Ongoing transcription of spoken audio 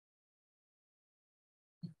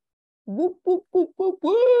Whoop, whoop, whoop, whoop,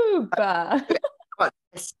 whoop.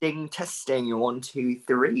 Testing, 1, 2,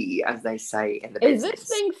 3, as they say in the Is business. this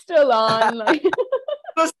thing still on? Like...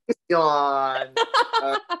 on.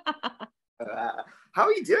 How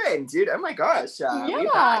are you doing, dude? Oh my gosh. Yeah,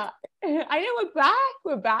 I know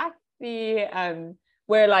we're back.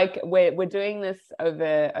 We're doing this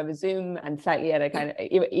over Zoom and slightly at a kind of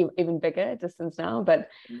even bigger distance now. But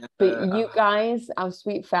you guys, our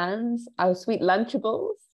sweet fans, our sweet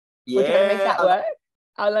Lunchables, we're trying to make that work.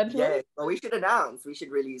 Our Lunchables. Yeah, well, we should announce. We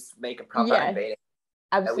should really make a proper unveiling.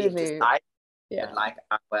 Absolutely. Like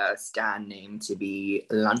our stand name to be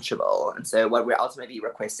Lunchable, and so what we're ultimately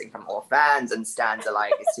requesting from all fans and stands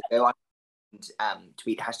alike is to go on and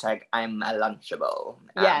tweet hashtag I'm a Lunchable.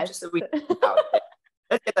 Yes. Just so we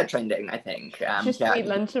let's get that trending, I think. Just tweet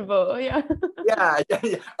Lunchable, yeah. Yeah.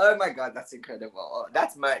 Oh my god, that's incredible.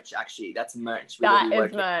 That's merch, actually. That's merch. That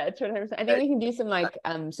is merch. 100%. I think we can do some like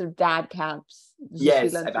sort of dad caps.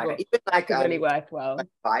 Yes, even like really work well. Like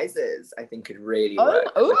visors, I think could really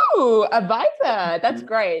work. Ooh, a visor. That's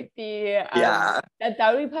great. That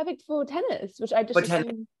would be perfect for tennis, which I just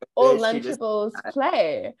assume all Lunchables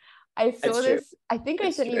play. I saw this. I think I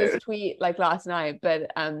sent you this tweet like last night, but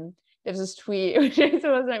there was this tweet which I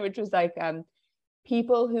saw last night, which was like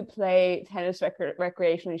people who play tennis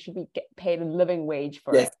recreationally should be paid a living wage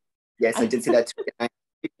for it. Yes, I did see that tweet. I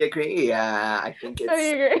agree. Yeah, I think it's. I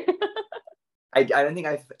agree. I don't think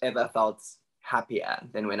I've ever felt happier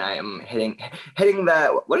than when I am hitting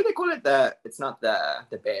the, what do they call it? It's not the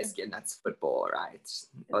bear skin, that's football, right?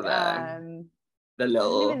 Or the little.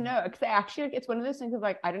 I don't even know, because actually it's one of those things of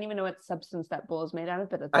like I don't even know what substance that ball is made out of,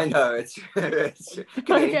 but I know it's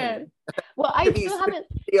okay. Well, I still haven't.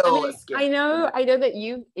 I know that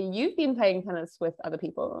you've been playing tennis with other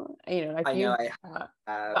people. You know, like I know but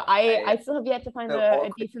I still have yet to find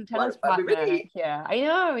a decent tennis partner here. I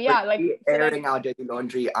know, yeah, like airing our dirty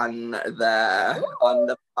laundry on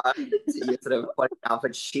the pod. You sort of putting out for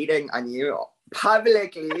cheating on you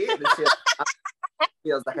publicly.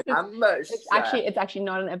 Feels like an ambush. It's actually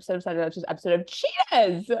not an episode of Saturday, it's just an episode of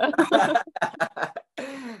Cheaters.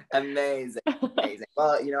 Amazing.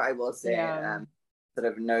 Well, I will say sort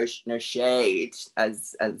of no shade,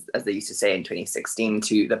 as they used to say in 2016,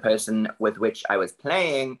 to the person with which I was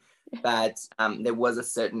playing, but there was a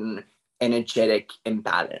certain energetic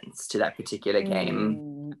imbalance to that particular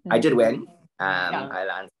game. I did win.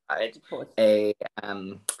 I landed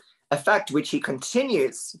a fact which he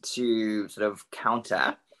continues to sort of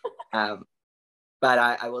counter. But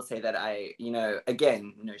I will say that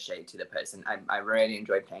again, no shade to the person. I really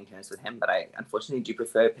enjoy playing tennis with him, but I unfortunately do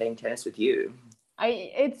prefer playing tennis with you.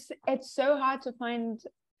 It's so hard to find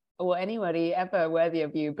anybody ever worthy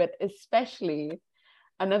of you, but especially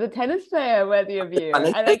another tennis player worthy of you.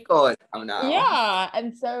 Oh no. Yeah,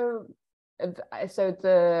 and so I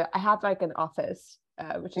have like an office.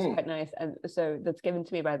 Which is quite nice, and so that's given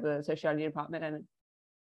to me by the sociology department, and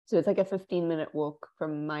so it's like a 15-minute walk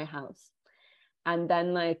from my house, and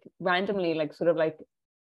then like randomly, like sort of like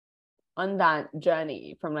on that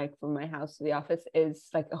journey from my house to the office is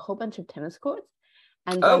like a whole bunch of tennis courts,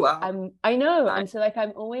 and wow. I know, and so like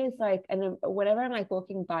I'm always like, and whenever I'm like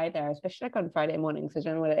walking by there, especially like on Friday mornings, I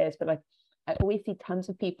don't know what it is, but like I always see tons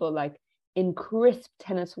of people like in crisp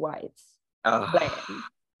tennis whites playing.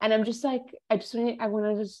 And I'm just like, I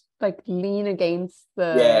want to just like lean against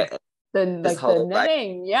the netting.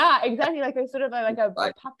 Like, yeah, exactly. Like a sort of like a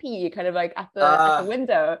puppy kind of like at the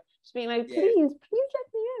window, just being like, please let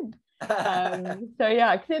me in. So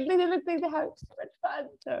yeah, because they look like they have so much fun.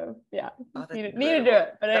 So yeah, need to do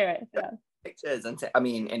it. But anyway, pictures and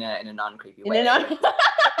in a non-creepy way. In a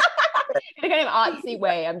kind of artsy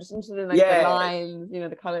way. I'm just interested in like the lines,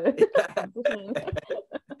 the colors.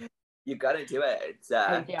 You gotta do it.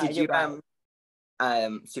 Did you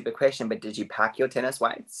stupid question, but did you pack your tennis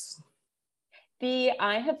whites?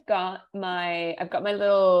 I've got my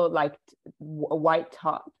little like white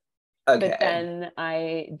top. Okay. But then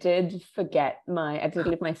I did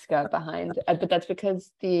leave my skirt behind. But that's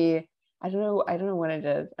because I don't know what it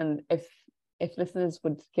is. And if listeners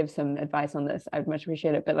would give some advice on this, I'd much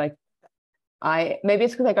appreciate it. But like maybe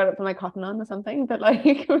it's because I got it from my Cotton On or something, but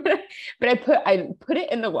like but I put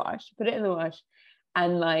it in the wash,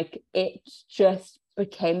 and like it just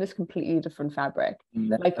became this completely different fabric.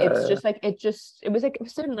 Like it's just like it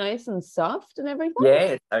was so nice and soft and everything.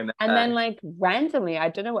 Yeah. And then like randomly, I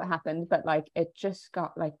don't know what happened, but like it just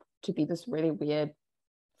got like to be this really weird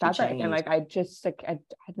fabric, and like I just like I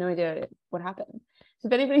had no idea what happened. So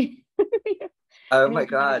if anybody oh my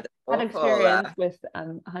god, had experience with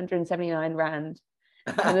 179 rand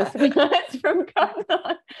tennis class from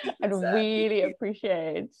Kazan. I'd really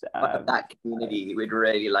appreciate that community. We'd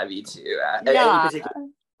really love you to. Any yeah. particular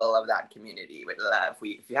people of that community would love.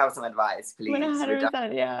 If you have some advice, please.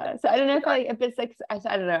 100%, yeah. So I don't know if it's like I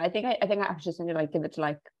don't know. I think I was just going to like give it to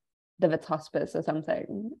like David's Hospice or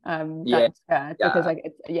something. That's good because like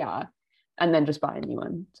it's and then just buy a new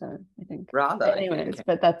one. So I think anyways, okay.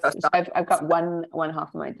 But that's I've got one half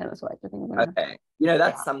of my tennis white. I think. Okay,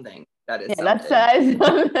 that's something. That is something. That's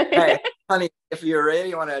hey, honey, if you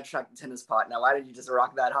really want to attract a tennis partner, why don't you just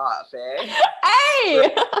rock that half, eh?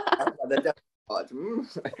 Hey.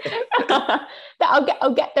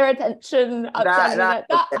 I'll get their attention. That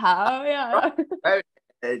how, yeah.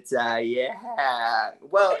 It's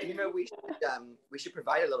well, we should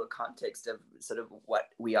provide a little context of sort of what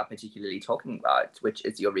we are particularly talking about, which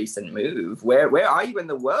is your recent move. Where are you in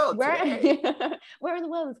the world today? Where in the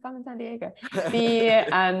world is Carmen Sandiego?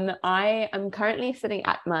 I am currently sitting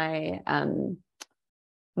at my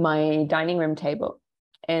my dining room table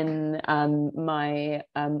in my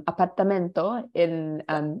apartamento in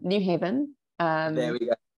New Haven. There we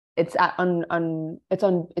go. It's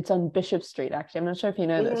on Bishop Street, actually. I'm not sure if you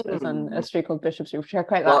know this, but it's on a street called Bishop Street, which I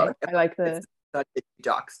quite like. I like the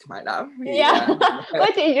doxed right now. Yeah.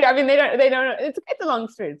 I mean, they don't. It's a long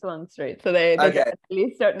street. It's a long street, so they at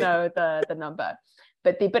least don't know the number.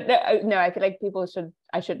 But no, I feel like people should.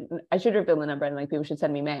 I should reveal the number, and like people should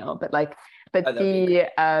send me mail. But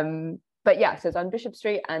yeah. So it's on Bishop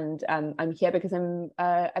Street, and I'm here because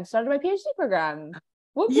I've started my PhD program.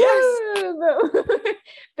 Whoop, yes.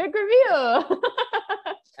 Big reveal.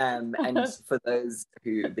 And for those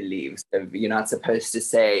who believe you're not supposed to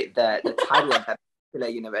say the title of that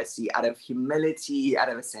particular university out of humility, out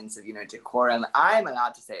of a sense of decorum, I'm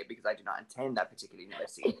allowed to say it because I do not attend that particular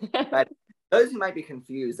university. But those who might be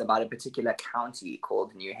confused about a particular county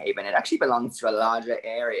called New Haven, it actually belongs to a larger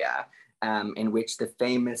area in which the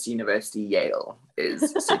famous university Yale is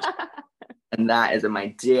situated. And that is my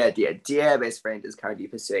dear best friend is currently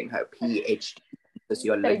pursuing her PhD in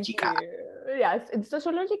Sociologica. Yes, it's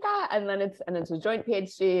Sociologica, and then it's a joint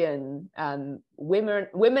PhD in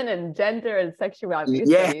women and gender and sexuality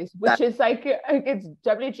studies, which is like it's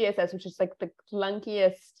WGSS, which is like the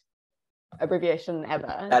clunkiest abbreviation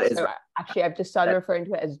ever. That is actually I've just started referring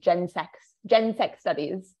to it as Gen Sex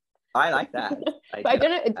Studies. I like that. But I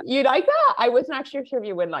don't know. You like that? I wasn't actually sure if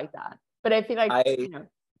you would like that, but I feel like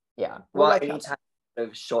yeah. Well, anytime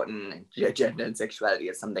of shorten gender and sexuality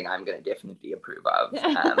is something I'm going to definitely approve of.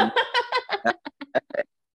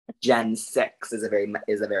 Gen Sex is a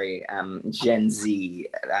very Gen Z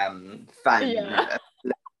fun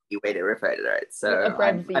way to refer to it. So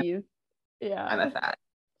I'm a fan.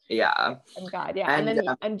 Yeah. I'm glad.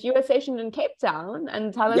 Yeah, and you were stationed in Cape Town,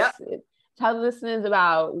 and tell the listeners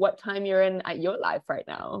about what time you're in at your life right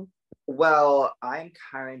now. Well, I'm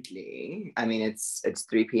currently, it's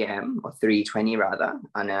 3 p.m. or 3:20 rather,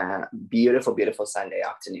 on a beautiful, beautiful Sunday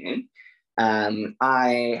afternoon.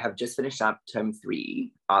 I have just finished up term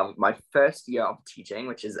 3 of my first year of teaching,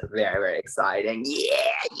 which is very, very exciting.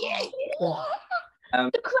 Yeah.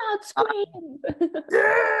 The crowd scream.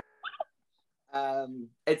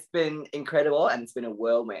 It's been incredible, and it's been a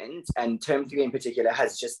whirlwind, and term 3 in particular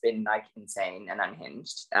has just been like insane and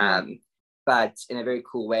unhinged. But in a very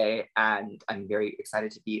cool way, and I'm very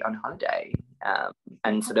excited to be on holiday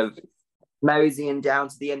and sort of moseying down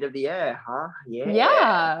to the end of the year, huh?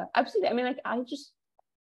 Yeah, absolutely. I mean, like, I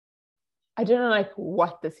don't know like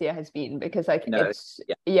what this year has been, because like because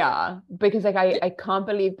like I can't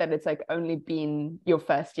believe that it's like only been your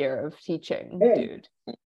first year of teaching, dude.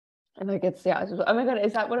 And like it's oh my god,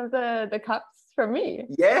 is that one of the cups from me?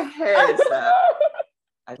 Yes.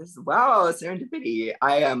 Wow, serendipity.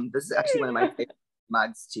 This is actually one of my favorite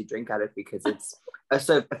mugs to drink out of, because it's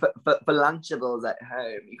so for Lunchables at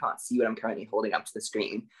home, you can't see what I'm currently holding up to the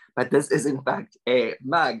screen, but this is in fact a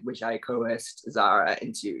mug which I coerced Zara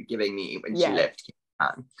into giving me when she left.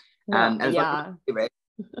 And I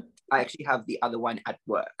actually have the other one at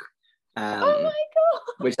work. Oh my god!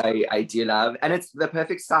 Which I do love, and it's the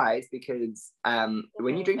perfect size because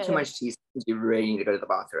when you drink too much tea, you really need to go to the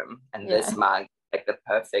bathroom, and this mug like the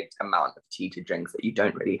perfect amount of tea to drink so that you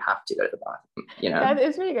don't really have to go to the bathroom. That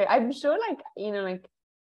is really good. I'm sure like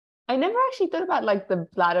I never actually thought about like the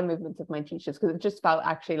bladder movements of my teachers, because it just felt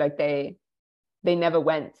actually like they never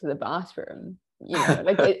went to the bathroom.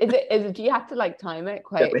 Like is it do you have to like time it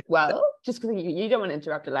quite well, just because you don't want to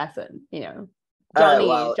interrupt a lesson?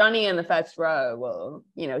 Johnny in the first row will,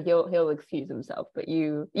 he'll excuse himself, but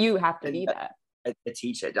you have to be there. A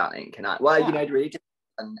teacher, darling, cannot. Well, it really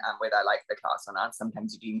on whether I like the class or not.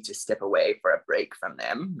 Sometimes you do need to step away for a break from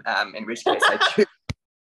them, in which case I choose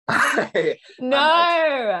I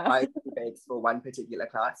breaks for one particular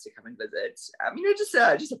class to come and visit.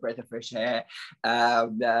 Just a breath of fresh air.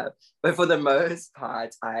 But for the most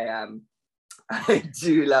part, I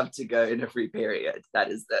do love to go in a free period. That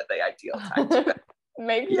is the ideal time to go.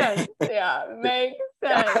 Makes sense. Yeah, makes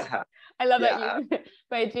sense. I love that.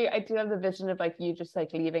 But I do love the vision of like you just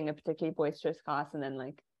like leaving a particularly boisterous class and then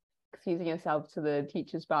like excusing yourself to the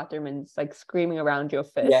teacher's bathroom and just, like screaming around your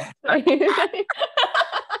fist. Yeah.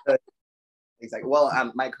 He's like, well,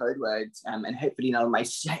 my code words, and hopefully none of my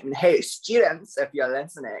students, if you're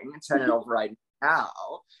listening, turn it off right now.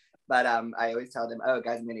 But I always tell them, oh,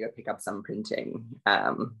 guys, I'm going to go pick up some printing.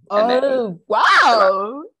 Wow.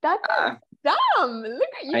 That's dumb. Look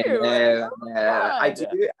at you. I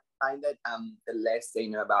do find that the less they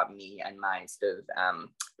know about me and my sort of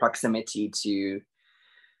proximity to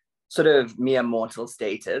sort of mere mortal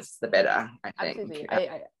status, the better, I think. Absolutely.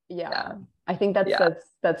 I think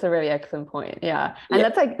that's a really excellent point. Yeah. And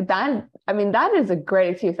that's like that. I mean, that is a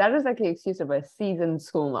great excuse. That is like the excuse of a seasoned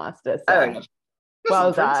schoolmaster. So.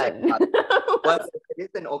 Well done. Well, it is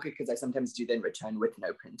an awkward because I sometimes do then return with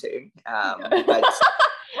no printing.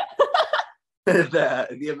 But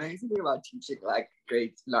the amazing thing about teaching like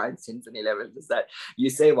grade 9s, 10s, and 11s is that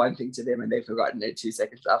you say one thing to them and they've forgotten it 2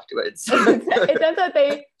 seconds afterwards. It turns out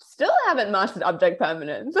they still haven't mastered object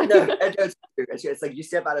permanence. No, it's like you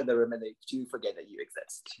step out of the room and they do forget that you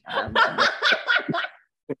exist.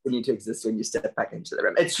 Continue to exist when you step back into the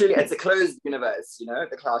room. It's a closed universe,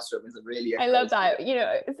 the classroom is I love that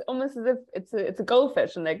universe. It's almost as if it's a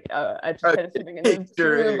goldfish and like swimming in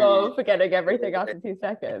the bowl, forgetting everything after 2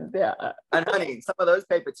 seconds. Yeah. And honey, some of those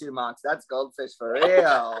paper 2 marks, that's goldfish for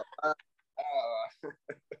real.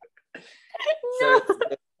 So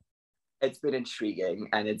it's been intriguing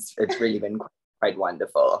and it's really been quite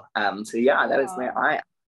wonderful. That is where I am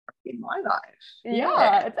in my life.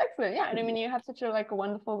 Yeah, it's excellent. Yeah, and I mean, you have such a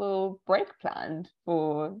wonderful little break planned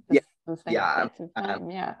for this time.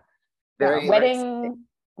 Very wedding.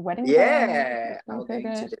 Yeah, we're going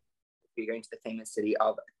to the famous city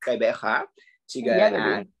of Quebec to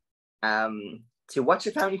go to watch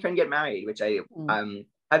a family friend get married. Which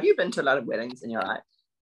have you been to a lot of weddings in your life?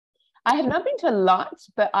 I have not been to a lot,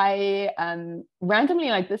 but I randomly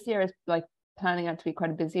like this year is like planning out to be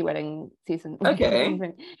quite a busy wedding season. Okay.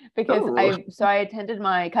 Because I attended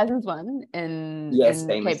my cousin's one in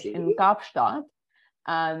Kaapstad,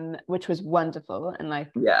 which was wonderful, and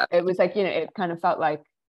like it was like it kind of felt like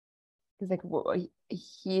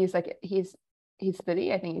he's 30.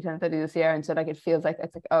 I think he turned 30 this year, and so like it feels like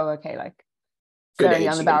it's like, oh, okay, like staring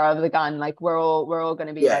down the barrel of the gun, like we're all going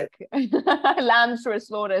to be like lambs to a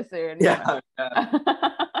slaughter soon.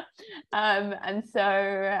 And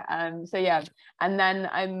then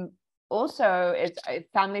I'm also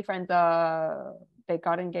family friends they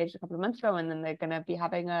got engaged a couple of months ago, and then they're going to be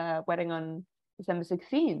having a wedding on December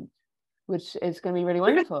 16th, which is going to be really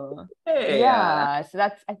wonderful. So I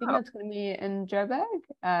think that's going to be in Joburg.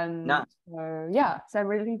 So I'm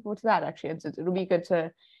really looking forward to that. Actually, it'll be good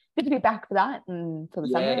to be back for that and for the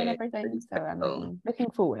summer and everything. So I'm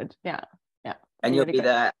looking forward. Yeah. And you'll be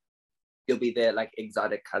there. You'll be their like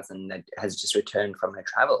exotic cousin that has just returned from her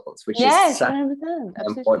travels, which is such an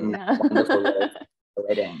important, wonderful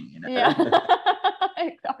wedding.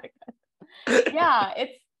 Exotic.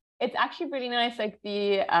 It's actually really nice. Like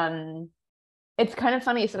it's kind of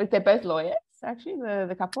funny. So like they're both lawyers, actually,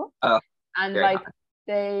 the couple, and like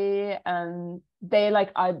they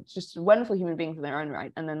like are just wonderful human beings in their own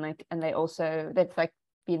right. And then like they've like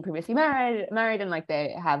been previously married, and like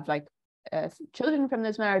they have like children from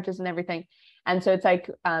those marriages and everything, and so it's like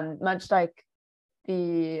much like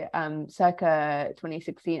the circa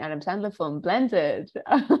 2016 Adam Sandler film Blended.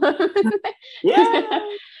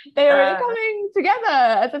 They were coming together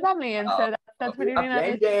as a family, and so that's really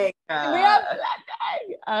nice. We are blending.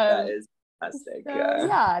 That is fantastic.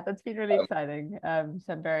 That's been really exciting.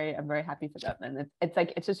 So I'm very happy for them, and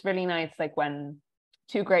it's just really nice, like when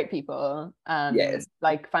two great people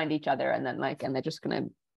like find each other, and then like and they're just gonna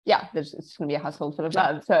it's gonna be a household full of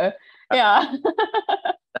love. So love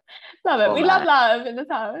it. We love love in this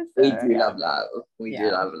house. So, we do love love. We do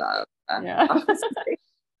love love.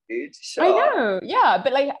 Dude, sure. I know. Yeah,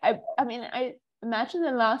 but like I mean, I imagine the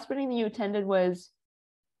last wedding you attended was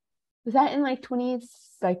that in like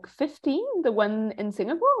 2015, the one in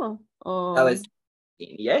Singapore? Or that was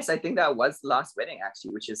yes, I think that was the last wedding actually,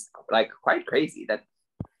 which is like quite crazy. That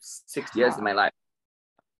 6 years of my life.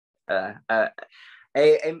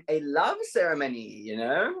 a love ceremony, you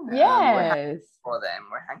know. Yes. We're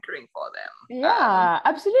hankering for them. Yeah,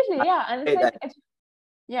 absolutely. Yeah, and it's like, that,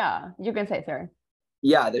 yeah, you can say, sorry.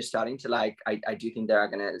 Yeah, they're starting to like. I do think they're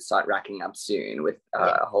going to start racking up soon with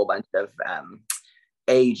a whole bunch of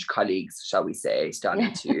age colleagues, shall we say,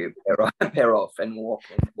 starting to pair off and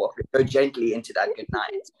go gently into that good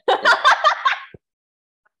night.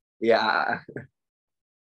 Yeah.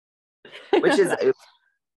 Which is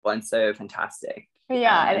one so fantastic.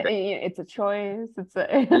 Yeah, it's a choice. It's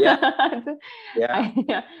a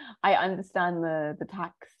yeah. I understand the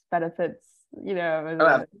tax benefits, you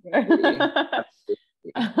know.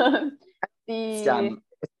 The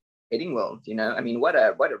dating world, you know. I mean, what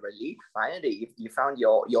a relief! Finally, you found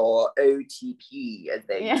your OTP, as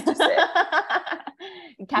they used to say.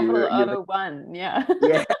 Capital O one, yeah.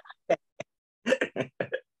 Yeah.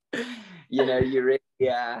 You know, you really,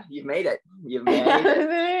 you've made it. You've made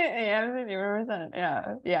it.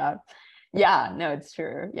 Yeah. No, it's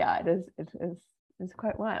true. Yeah, it is. It's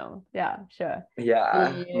quite wild. Yeah, sure.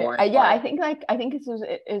 Yeah. I think it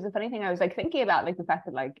was a funny thing. I was like thinking about like the fact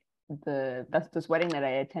that like this wedding that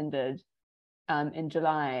I attended in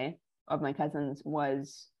July of my cousin's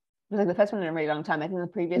was like the first one in a really long time. I think the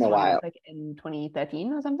previous one was like in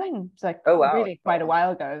 2013 or something. It's like really quite a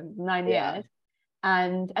while ago, 9 years.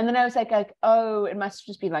 And then I was like, oh, it must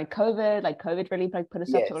just be like COVID really like put a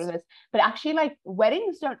stop to all of this. But actually, like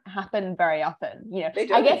weddings don't happen very often, you know.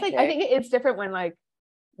 I guess like I think it's different when like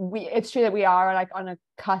it's true that we are like on a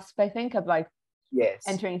cusp, I think, of like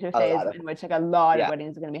entering into a phase in which like a lot of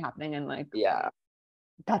weddings are going to be happening, and like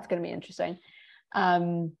that's going to be interesting.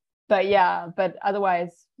 But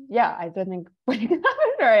otherwise, I don't think weddings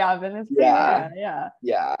happen very often. It's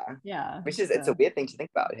which is it's a weird thing to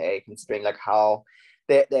think about, hey, considering like how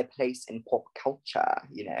their place in pop culture,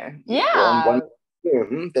 you know.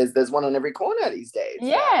 There's one on every corner these days.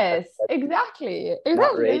 Yes, exactly.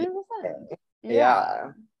 Really.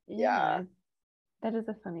 Yeah. That is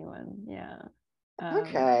a funny one.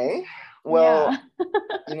 Okay. Well,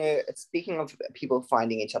 you know, speaking of people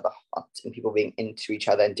finding each other hot and people being into each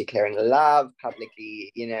other and declaring love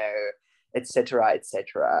publicly, you know, etc.,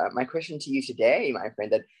 etc. My question to you today, my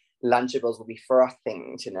friend, that Lunchables will be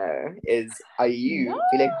frothing to know is: are you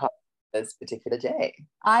feeling hot this particular day?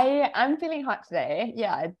 I'm feeling hot today.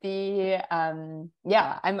 I'm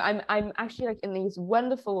actually like in these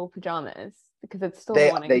wonderful pajamas because it's still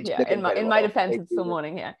morning here. In my defense, it's still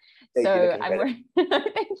morning here. So I'm wearing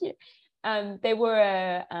thank you. They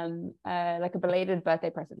were like a belated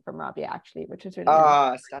birthday present from Rabia, actually, which was really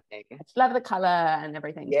nice. Stunning. I just love the color and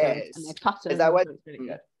everything. Yes. And the cotton. Is that what really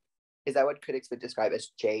good. Is that what critics would describe as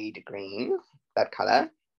jade green? That color?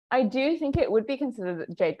 I do think it would be considered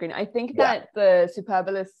jade green. I think that the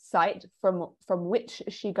Superbalist site from which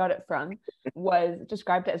she got it from was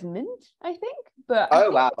described as mint, I think. But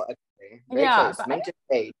wow. Okay. Very close. Mint and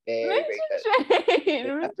jade.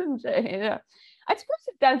 Mint and jade. Yeah. I suppose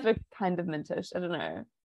it does look kind of mintish. I don't know.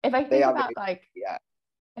 If I think about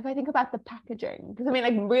if I think about the packaging, because I mean,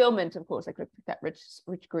 like real mint, of course, like that rich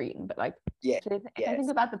green, but like if I think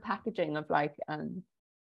about the packaging of like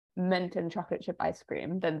mint and chocolate chip ice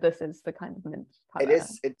cream, then this is the kind of mint color. It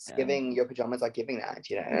is. It's giving, your pajamas are giving that,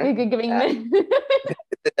 you know. You're giving mint.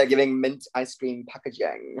 They're giving mint ice cream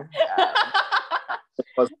packaging.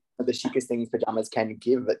 Because the chicest things pajamas can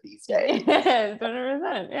give these days. Yes,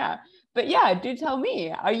 100%. Yeah. But do tell me,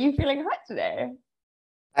 are you feeling hot today?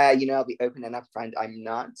 You know, I'll be open and upfront. I'm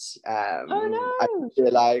not. I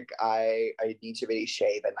feel like I need to really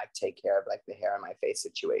shave and like take care of like the hair on my face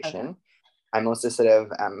situation. Okay. I'm also sort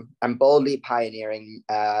of I'm boldly pioneering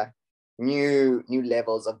new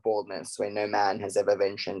levels of baldness where no man has ever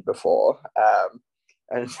ventured before.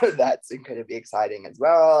 And so that's incredibly exciting as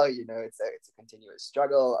well. You know, it's a continuous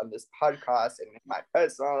struggle on this podcast and in my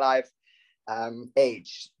personal life.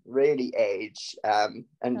 Age.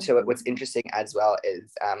 And so what's interesting as well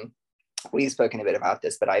is we've spoken a bit about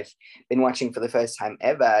this, but I've been watching for the first time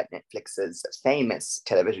ever Netflix's famous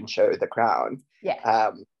television show, The Crown.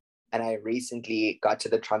 And I recently got to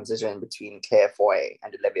the transition between Claire Foy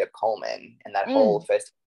and Olivia Colman, and that whole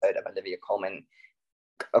first episode of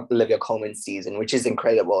Olivia Colman's season, which is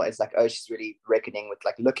incredible. It's like, oh, she's really reckoning with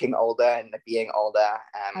like looking older and like, being older.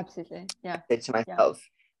 Absolutely, yeah. I said to myself,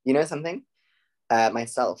 you know something?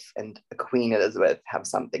 Myself and Queen Elizabeth have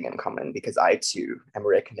something in common, because I too am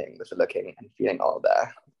reckoning with looking and feeling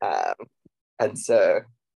older. And so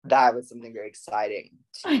that was something very exciting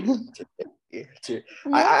to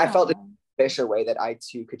I felt it special way that I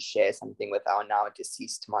too could share something with our now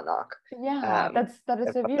deceased monarch. Yeah, that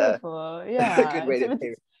is so a beautiful. Yeah, good way to pay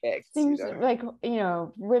respect. Seems like, you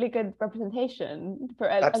know, really good representation for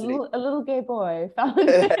a little gay boy found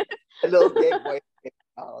a little gay boy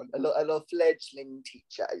found, a little fledgling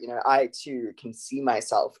teacher. You know, I too can see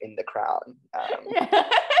myself in the crown. Yeah.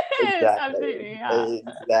 Exactly. Absolutely, yeah.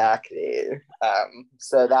 Exactly.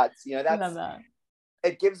 So that's, you know, I love that.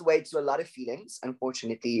 It gives way to a lot of feelings.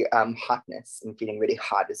 Unfortunately, hotness and feeling really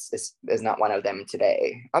hot is not one of them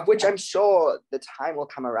today, of which I'm sure the time will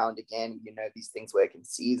come around again. You know, these things work in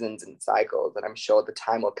seasons and cycles, and I'm sure the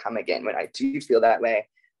time will come again when I do feel that way.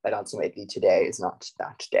 But ultimately, today is not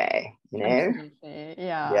that day, you know? Absolutely.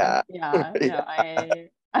 Yeah. No,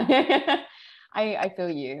 I feel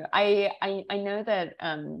you. I know that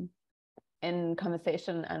in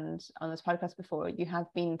conversation and on this podcast before, you have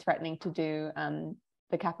been threatening to do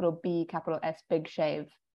the capital B, capital S, big shave.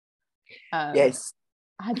 Yes.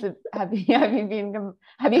 Have you been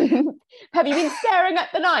staring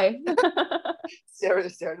at the knife?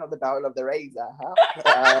 staring on the barrel of the razor,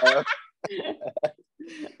 huh?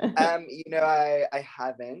 You know, I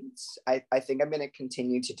haven't. I think I'm gonna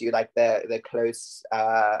continue to do like the close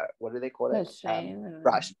what do they call it?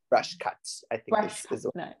 Brush cuts, I think is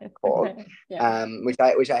what it's called. Okay. Yeah.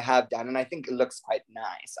 Which I have done, and I think it looks quite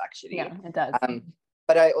nice actually. Yeah, it does.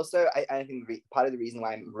 But I think part of the reason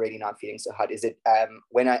why I'm really not feeling so hot is it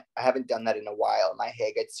when I haven't done that in a while, my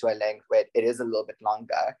hair gets to a length where it is a little bit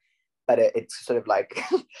longer, but it's sort of like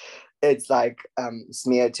it's like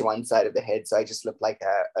smeared to one side of the head, so I just look like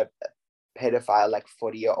a pedophile, like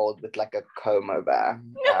 40-year-old with like a comb over.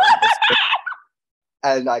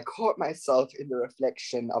 And I caught myself in the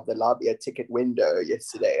reflection of the lobby ticket window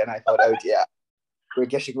yesterday, and I thought, oh dear, we're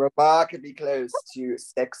getting remarkably close to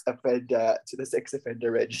the sex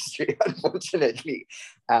offender registry, unfortunately,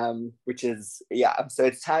 which is, yeah, so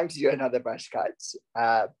it's time to do another brush cut,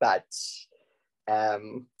 but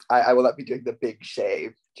I will not be doing the big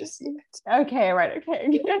shave just yet. Okay, right,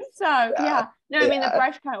 okay. So yeah. No, I mean the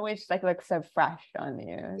brush cut which like looks so fresh on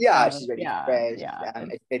you. Yeah, so, she's really fresh. Yeah.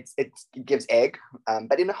 It gives egg,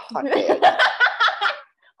 but in a hot way.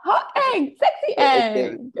 Hot egg, sexy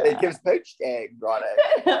egg. It gives poached egg, right?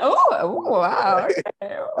 Oh, wow.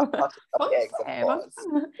 Okay. Eggs, of course.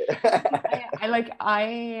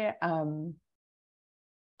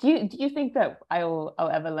 Do you think that I'll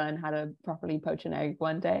ever learn how to properly poach an egg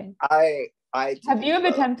one day? I have you ever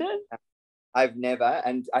attempted? I've never,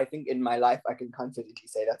 and I think in my life I can confidently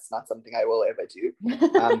say that's not something I will ever do.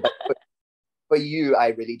 But for you, I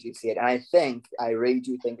really do see it, and I really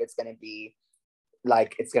do think it's going to be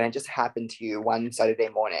like it's going to just happen to you one Saturday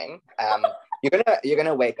morning. You're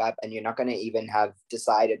gonna wake up and you're not going to even have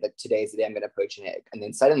decided that today's the day I'm going to poach an egg, and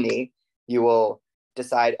then suddenly you will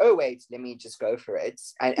decide, oh wait, let me just go for it,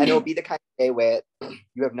 and it'll be the kind of day where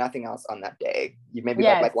you have nothing else on that day. You've maybe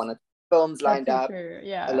got like one or two films lined up,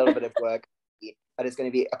 a little bit of work, but it's going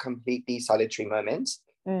to be a completely solitary moment,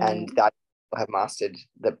 and that will have mastered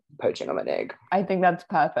the poaching of an egg. I think that's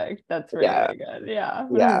perfect. That's really good. Yeah,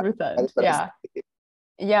 100%.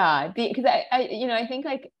 Yeah, because I think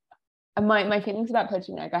like my feelings about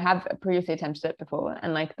poaching egg, I have previously attempted it before,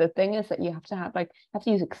 and like the thing is that you have to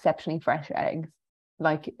use exceptionally fresh eggs.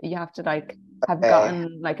 Like you have to like have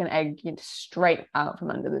gotten like an egg straight out from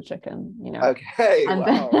under the chicken, you know. Okay. And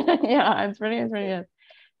then, yeah, it's really good.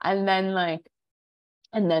 And then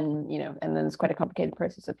you know, and then it's quite a complicated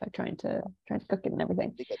process of like trying to cook it and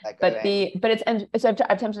everything. So I've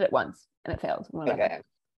attempted it once and it failed. Okay.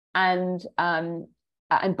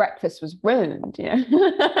 And breakfast was ruined, you know.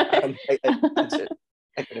 I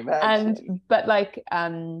can imagine. But like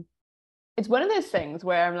it's one of those things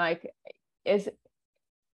where I'm like, is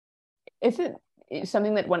it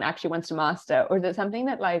something that one actually wants to master, or is it something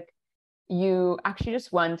that like you actually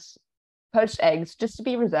just want poached eggs just to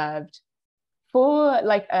be reserved for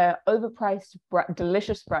like a overpriced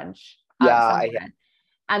delicious brunch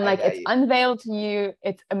and like it's unveiled to you,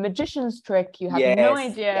 it's a magician's trick, you have no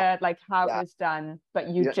idea like how it was done, but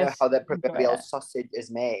you just know how the proverbial sausage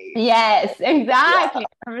is made. Yes, exactly.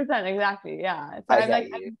 100%, exactly. Yeah. So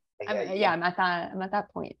I'm at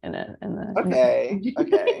that point in the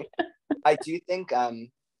okay. I do think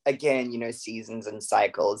again, you know, seasons and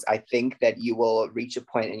cycles, I think that you will reach a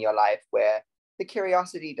point in your life where the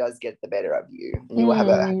curiosity does get the better of you, and you will have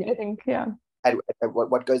I think at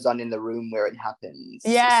what goes on in the room where it happens.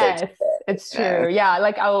 Yes, it's true. Yeah,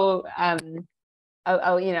 like I'll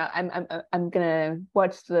you know, I'm gonna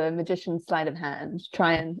watch the magician's sleight of hand,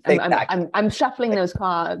 try and I'm shuffling those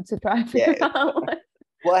cards to try and figure out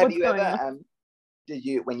well, have you ever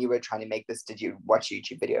when you were trying to make this, did you watch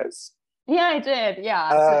YouTube videos? Yeah, I did.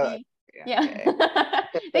 Yeah. Yeah. Okay.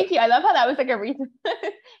 Thank you. I love how that was like a reason.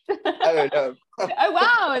 Oh no. Oh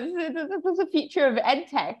wow, this is a feature of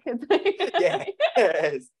EdTech.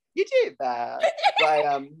 Yes, you did that.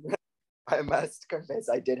 But I must confess,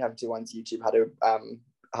 I did have to once YouTube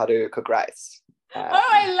how to cook rice. Oh,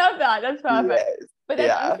 I love that. That's perfect. Yes. But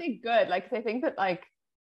that's honestly good. Like, 'cause I think that like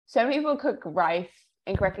some people cook rice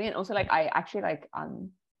incorrectly, and also like I actually like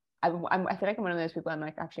I feel like I'm one of those people. I'm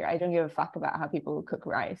like, actually, I don't give a fuck about how people cook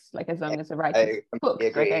rice. Like, as long as the rice is cooked.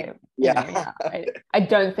 Agree. Like, I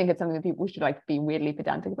don't think it's something that people should like be weirdly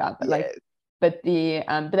pedantic about. But like, but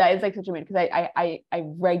that is like such a weird, because I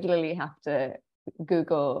regularly have to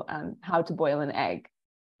Google how to boil an egg.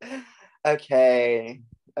 Okay.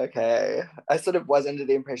 I sort of was under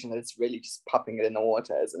the impression that it's really just popping it in the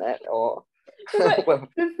water, isn't it? Or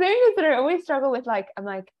the thing is that I always struggle with, like, I'm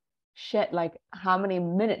like, shit, like how many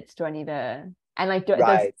minutes do I need to, and like does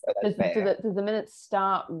the minutes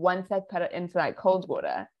start once I put it into like cold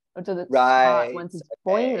water, or does it start once it's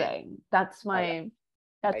boiling? That's my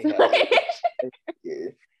well,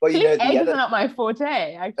 you know, the eggs other are not my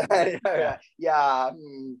forte, actually. The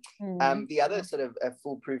other sort of a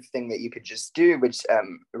foolproof thing that you could just do, which a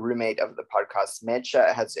roommate of the podcast,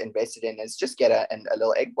 Mecha, has invested in, is just get a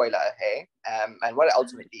little egg boiler, hey? And what it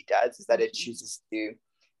ultimately does is that it chooses to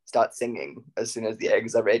start singing as soon as the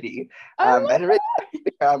eggs are ready. And it really has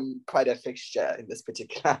become quite a fixture in this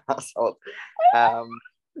particular household.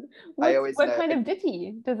 What kind of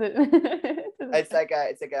ditty does it? It's like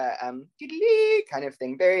a kind of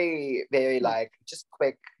thing, very very like just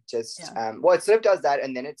quick, just well, it sort of does that,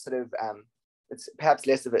 and then it sort of it's perhaps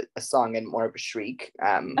less of a song and more of a shriek,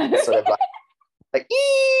 sort of like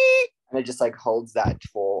ee! And it just like holds that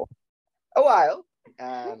for a while,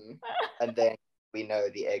 and then we know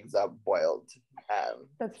the eggs are boiled.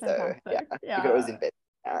 That's fantastic. So you could always invest.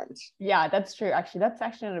 Yeah, that's true. Actually, that's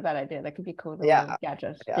actually not a bad idea. That could be cool.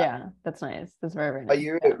 Gadget. Yeah, that's nice. That's very, very nice. Are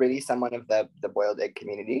you really someone of the boiled egg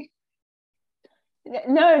community?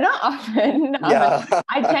 No, not often.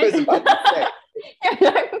 I tend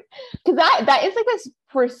because that is like this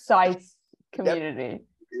precise community.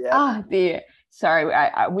 Sorry,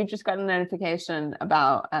 we just got a notification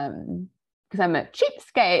about because I'm a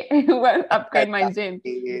cheapskate who won't upgrade my Zoom.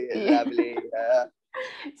 Lovely.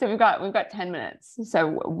 So we've got 10 minutes,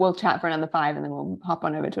 so we'll chat for another 5 and then we'll hop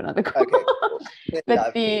on over to another call. Okay, cool.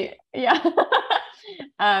 But you know,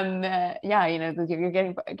 you're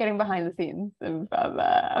getting behind the scenes of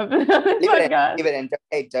this podcast.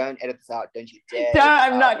 Don't edit this out, don't you dare.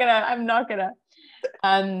 I'm not gonna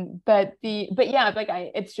but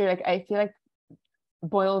it's true, like I feel like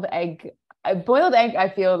boiled egg I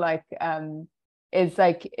feel like is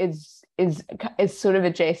sort of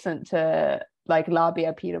adjacent to like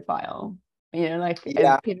labia pedophile, you know, like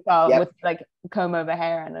pedophile with like comb over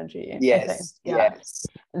hair energy. Yes. I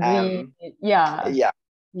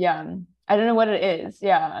don't know what it is.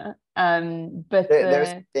 But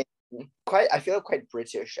there's I feel quite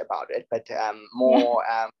British about it, but more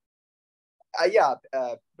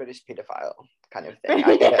British pedophile kind of thing.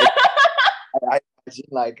 I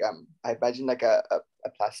imagine like a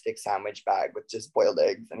plastic sandwich bag with just boiled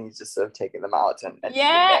eggs, and he's just sort of taking them out and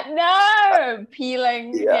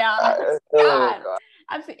peeling. Oh, God.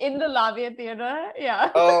 Absolutely, in the Lavia Theatre.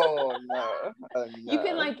 Oh no. You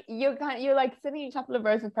can you're like sitting a couple of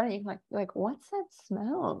rows in front of you, like what's that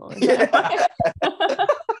smell?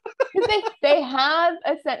 They have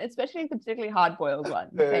a scent, especially the particularly hard boiled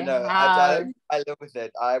ones. I live with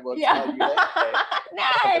it. I will tell you.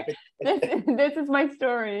 No, this is my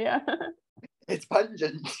story. It's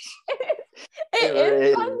pungent. It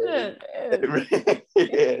is pungent. It really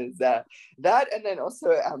is. That, and then also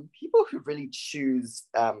people who really choose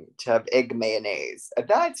to have egg mayonnaise.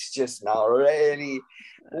 That's just not really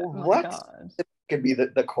could be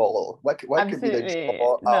the call. What could be the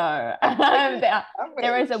call? No.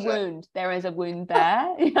 There is a wound. There is a wound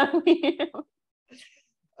there.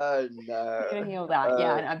 Oh no. Gonna heal that.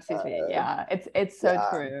 Absolutely. It's so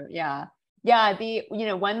true. The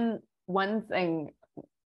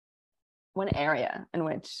one area in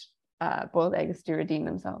which boiled eggs do redeem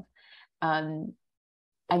themselves, and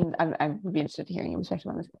I would be interested in hearing your perspective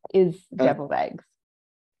on this, is deviled eggs,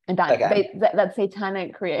 and that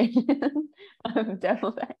satanic creation of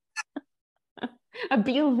deviled eggs. A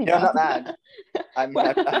Beelzebub. I'm not mad. I'm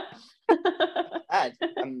not mad.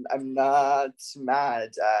 I'm not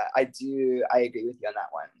mad. I agree with you on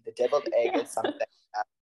that one. The deviled egg is something.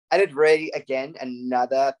 And it really, again,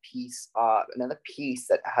 another piece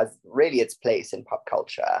that has really its place in pop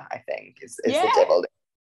culture, I think, is the deviled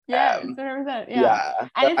egg. 100%.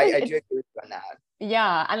 And I do agree with you on that.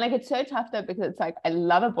 Yeah, and like it's so tough though because it's like I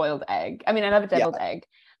love a boiled egg. I mean, I love a Yeah. deviled egg,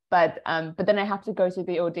 but then I have to go through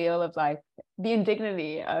the ordeal of like the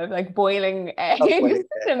indignity of like boiling eggs boiling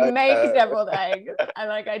to egg. make deviled eggs. And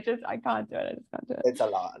like I can't do it. I just can't do it. It's a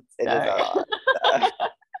lot. It is So. a lot.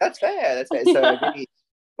 That's fair. That's fair. So really,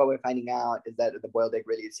 what we're finding out is that the boiled egg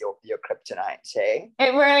really is your kryptonite, Shay.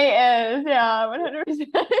 It really is. Yeah,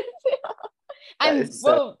 100%. And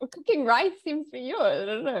well, cooking rice seems for you. I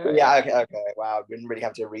don't know. Yeah. Okay. Wow. Didn't really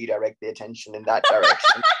have to redirect the attention in that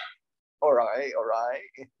direction. All right. Oh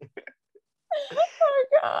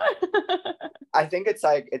God. I think it's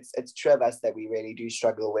like it's true of us that we really do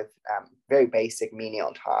struggle with very basic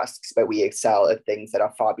menial tasks, but we excel at things that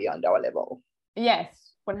are far beyond our level.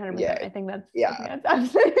 Yes, 100%. Yeah. I think that's Yeah.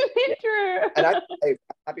 absolutely true. And I'm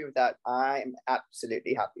happy with that. I'm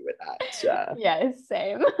absolutely happy with that. Yes,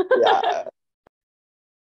 same. Yeah.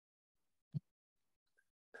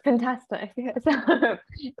 Fantastic.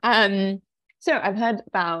 So I've heard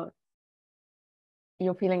about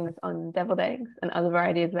your feelings on deviled eggs and other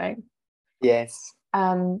varieties of eggs. Yes.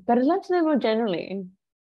 But I'd like to know more generally,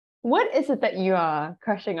 what is it that you are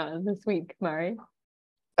crushing on this week, Murray?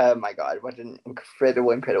 Oh my God, what an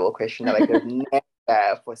incredible question that I could have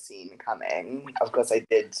never foreseen coming. Of course, I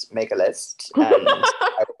did make a list and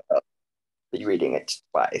I will be reading it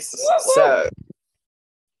twice. So,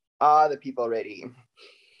 are the people ready?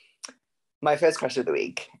 My first crush of the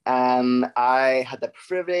week. I had the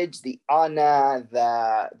privilege, the honor,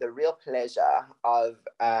 the real pleasure of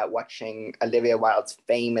watching Olivia Wilde's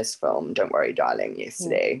famous film, Don't Worry, Darling,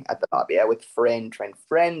 yesterday at the Barbia with friend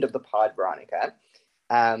of the pod, Veronica.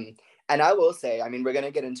 And I will say, I mean, we're going to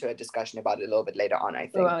get into a discussion about it a little bit later on, I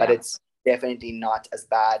think, but it's definitely not as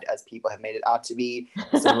bad as people have made it out to be.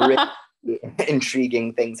 Some really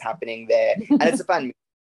intriguing things happening there, and it's a fun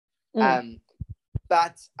movie.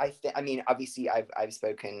 But I mean, obviously, I've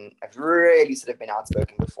really sort of been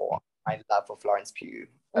outspoken before. My love for Florence Pugh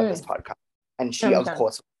of this podcast, and she, of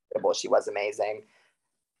course, was incredible. She was amazing.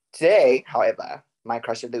 Today, however, my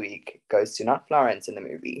crush of the week goes to not Florence in the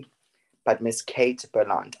movie, but Miss Kate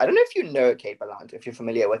Berlant. I don't know if you know Kate Berlant, if you're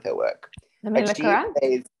familiar with her work. Let me look her up.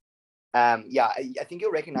 Plays, I think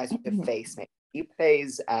you'll recognize her face. Maybe. She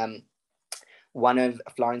plays one of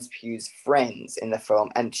Florence Pugh's friends in the film,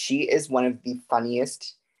 and she is one of the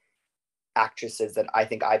funniest actresses that I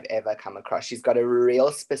think I've ever come across. She's got a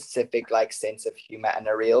real specific like sense of humor and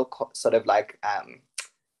a real sort of like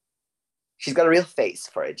she's got a real face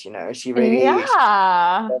for it, you know. She really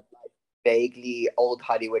vaguely old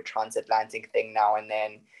Hollywood transatlantic thing now and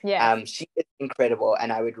then. She is incredible,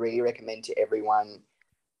 and I would really recommend to everyone.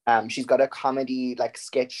 She's got a comedy, like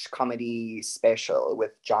sketch comedy special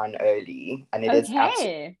with John Early, and it is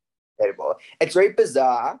absolutely incredible. It's very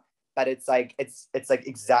bizarre, but it's like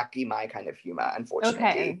exactly my kind of humor,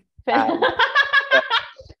 unfortunately.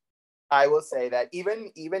 I will say that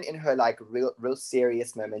even in her like real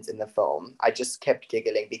serious moments in the film, I just kept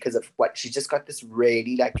giggling because of what she just got this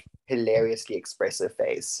really like hilariously expressive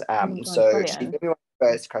face. So she's gonna be my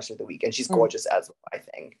first crush of the week, and she's gorgeous as well, I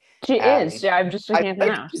think. She is. Yeah, I'm just looking at her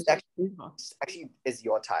now. She's actually is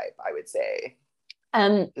your type, I would say.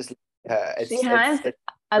 Just she has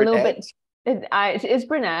a little bit. She is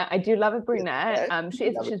brunette. I do love a brunette.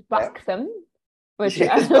 She's buxom, which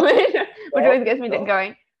always gets me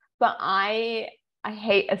going. But I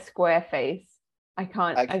hate a square face. I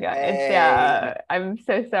can't. I'm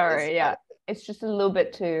so sorry. Yeah, it's just a little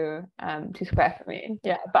bit too square for me.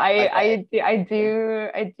 Yeah, but I do.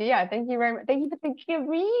 Yeah, thank you very much. Thank you for thinking of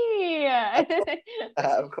me.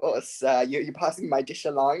 Of course, you're passing my dish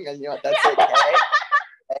along, and that's okay.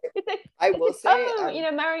 I will say,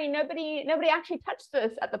 Mary, nobody actually touched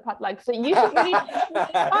this at the potluck, so you should really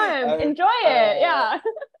enjoy it. Yeah.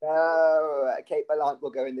 No, Kate Berlant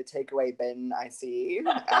will go in the takeaway bin. I see.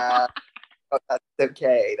 That's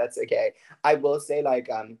okay. That's okay. I will say, like,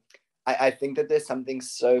 I think that there's something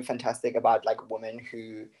so fantastic about like women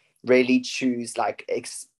who really choose like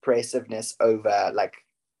expressiveness over like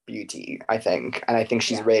beauty. I think, and I think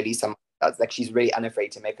she's really someone else. Like, she's really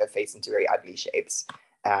unafraid to make her face into very ugly shapes.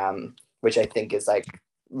 Which I think is like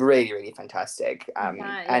really, really fantastic. And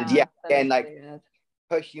like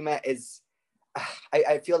her humor is,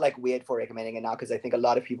 I feel like weird for recommending it now because I think a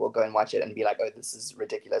lot of people go and watch it and be like, oh, this is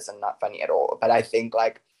ridiculous and not funny at all. But I think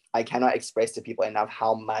like I cannot express to people enough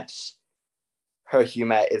how much her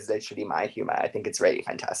humor is literally my humor. I think it's really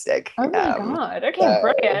fantastic. Oh my God. Okay,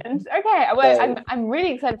 brilliant. Okay, well, I'm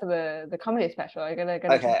really excited for the comedy special. I'm gonna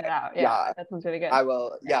check it out. Yeah, that sounds really good. I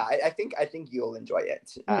will. Yeah, I think you'll enjoy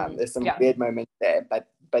it. There's some weird moments there,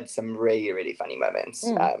 but some really, really funny moments.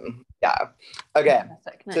 Okay. Nice.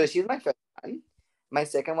 So she's my first one. My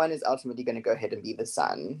second one is ultimately going to go ahead and be the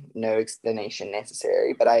sun. No explanation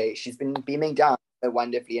necessary, but she's been beaming down so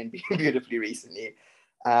wonderfully and beautifully recently.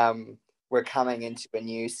 We're coming into a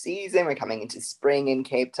new season. We're coming into spring in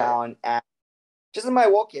Cape Town, and just in my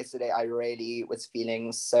walk yesterday, I really was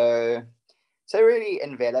feeling so really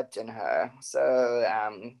enveloped in her. So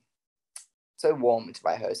warmed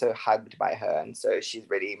by her, so hugged by her, and so she's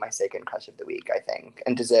really my second crush of the week, I think,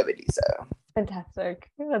 and deservedly so. Fantastic.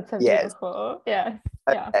 That's so Yes. beautiful. Yes.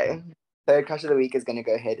 Okay. Yeah. Third crush of the week is going to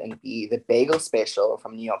go ahead and be the bagel special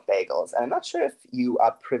from New York Bagels. And I'm not sure if you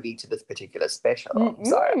are privy to this particular special.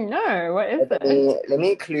 No, what is Let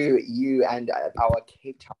me clue you and our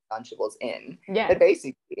Cape Town Lunchables in. Yeah. But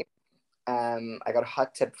basically, I got a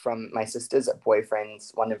hot tip from my sister's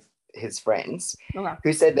boyfriend's, one of his friends,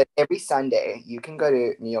 who said that every Sunday you can go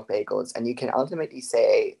to New York Bagels and you can ultimately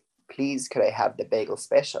say, please, could I have the bagel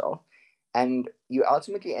special? And you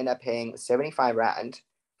ultimately end up paying 75 Rand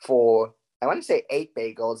for, I want to say 8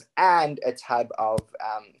 bagels and a tub of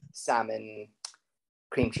salmon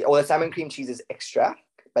cream cheese. Or the salmon cream cheese is extra,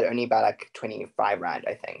 but only about like 25 Rand,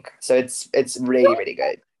 I think. So it's really, really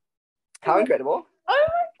good. How incredible. Oh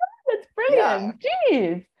my God, that's brilliant. Yeah.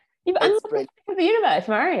 Jeez. You've unlocked the universe,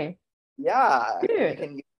 Murray. Yeah.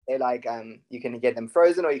 Dude. You can get them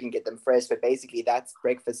frozen or you can get them fresh, but basically that's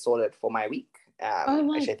breakfast sorted for my week. Oh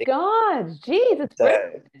my God. Jeez, that's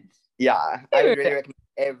brilliant. Yeah, dude. I would really recommend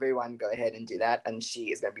everyone go ahead and do that, and she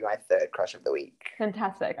is going to be my third crush of the week.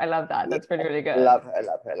 Fantastic. I love that. That's really, really good. Love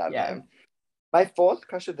her. My fourth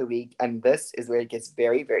crush of the week, and this is where it gets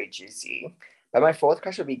very, very juicy, but my fourth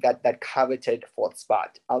crush of the week, that coveted fourth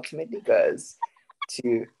spot, ultimately goes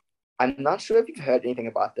to, I'm not sure if you've heard anything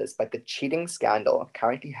about this, but the cheating scandal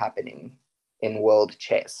currently happening in world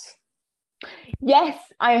chess. Yes,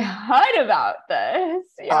 I heard about this.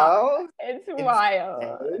 Yeah, it's wild.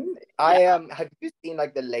 Have you seen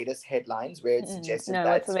like the latest headlines where it suggested no,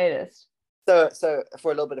 what's the latest? So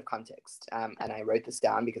for a little bit of context, and I wrote this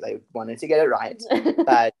down because I wanted to get it right,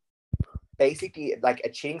 but basically like a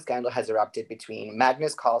cheating scandal has erupted between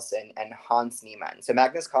Magnus Carlsen and Hans Niemann. So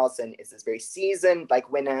Magnus Carlsen is this very seasoned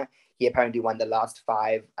like winner. He apparently won the last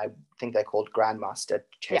 5, I think they're called Grandmaster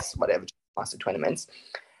chess, whatever, master tournaments.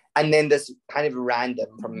 And then this kind of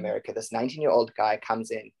random from America, this 19-year-old guy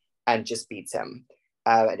comes in and just beats him.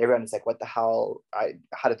 And everyone's like, what the hell?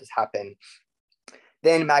 How did this happen?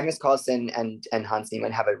 Then Magnus Carlsen and Hans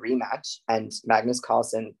Niemann have a rematch, and Magnus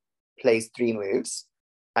Carlsen plays 3 moves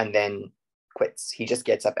and then quits. He just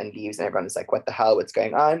gets up and leaves, and everyone's like, what the hell? What's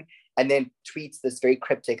going on? And then tweets this very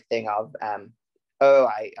cryptic thing of, I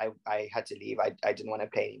had to leave. I didn't want to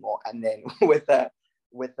play anymore. And then with a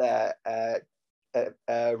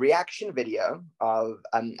reaction video of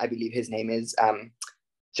I believe his name is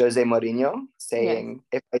Jose Mourinho saying,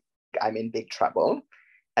 if I'm in big trouble.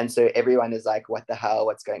 And so everyone is like, what the hell,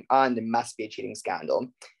 what's going on? There must be a cheating scandal.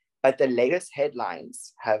 But the latest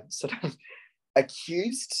headlines have sort of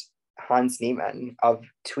accused Hans Niemann of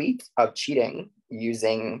cheating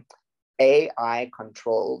using AI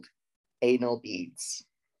controlled anal beads.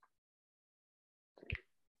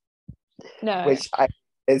 No. Which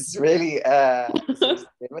is really never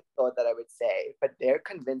thought that I would say, but they're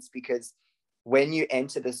convinced because when you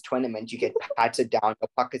enter this tournament, you get patted down, your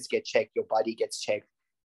pockets get checked, your body gets checked.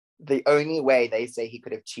 The only way they say he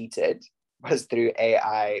could have cheated was through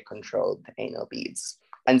AI controlled anal beads.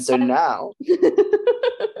 And so now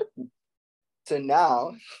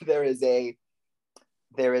there is a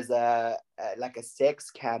like a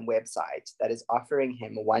sex cam website that is offering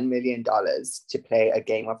him $1 million to play a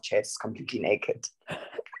game of chess completely naked.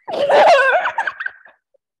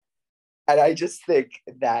 And I just think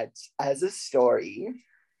that as a story,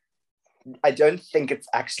 I don't think it's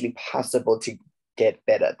actually possible to get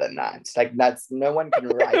better than that. Like no one can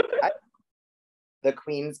write that. The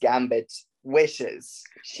Queen's Gambit wishes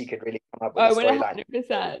she could really come up with a storyline.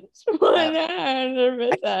 100%.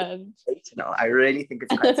 100%. I really think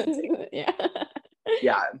it's quite sensitive.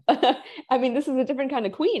 Yeah. I mean, this is a different kind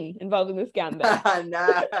of queen involved in this gambit. No.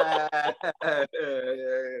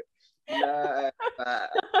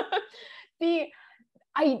 I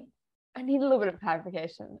need a little bit of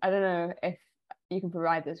clarification. I don't know if you can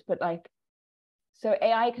provide this, but like, so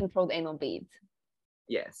AI controlled anal beads.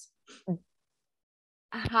 Yes.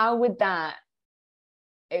 How would that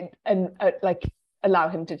like allow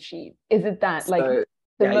him to cheat? Is it that like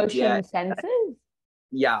the motion sensors?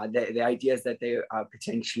 Yeah, the idea is that they are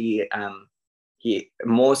potentially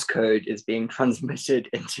Morse code is being transmitted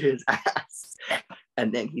into his ass,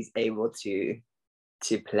 and then he's able to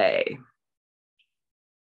play.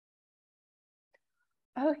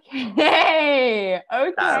 Okay.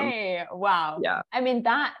 Okay. Wow. Yeah. I mean,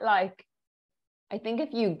 that, like, I think if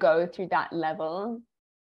you go through that level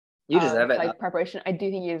You of deserve it. like preparation, I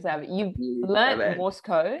do think you deserve it. You've You deserve learned it. Morse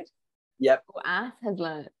code. Yep. Your ass has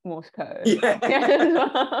learned Morse code. Yeah.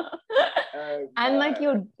 And like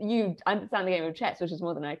you understand the game of chess, which is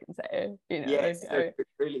more than I can say. You know. Yes, Like,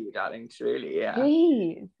 truly, darling, truly, yeah.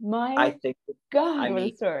 jeez, I think. God, I what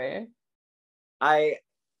mean, a story.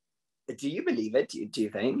 Do you believe it? Do you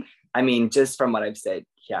think? I mean, just from what I've said,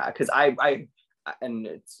 yeah, because I and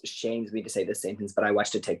it shames me to say this sentence, but I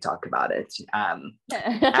watched a TikTok about it. And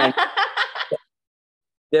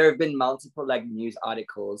there have been multiple like news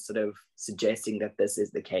articles sort of suggesting that this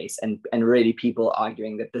is the case, and really people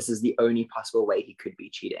arguing that this is the only possible way he could be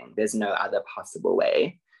cheating. There's no other possible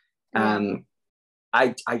way.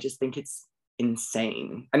 I just think it's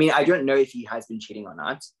insane. I mean, I don't know if he has been cheating or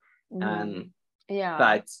not.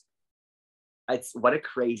 But it's what a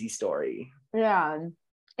crazy story. Yeah,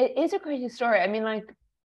 it is a crazy story. I mean, like,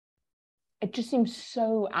 it just seems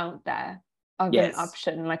so out there of an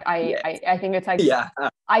option. Like, I think it's like,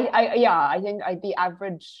 I think the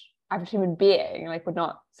average human being like would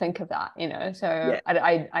not think of that, you know. So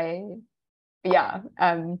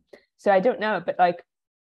so I don't know, but like,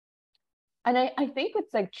 and I think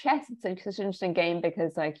it's like chess, it's like such an interesting game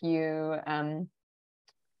because like you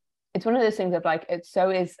it's one of those things of like it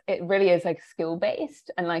really is like skill based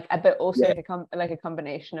and like a bit also like a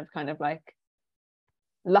combination of kind of like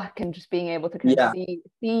luck and just being able to kind of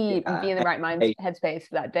see and be in the right headspace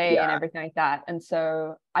for that day and everything like that. And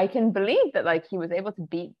so I can believe that like he was able to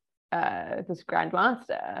beat this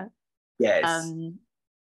grandmaster.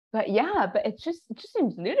 But it just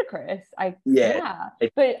seems ludicrous.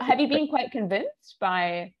 But have you been quite convinced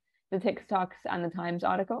by the TikToks and the Times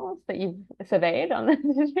articles that you've surveyed on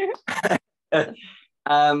this issue?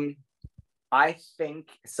 I think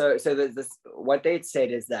so. This what they'd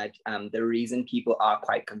said is that the reason people are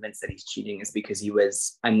quite convinced that he's cheating is because he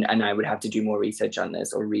was, and I would have to do more research on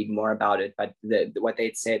this or read more about it. But what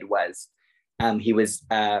they'd said was he was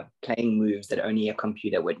playing moves that only a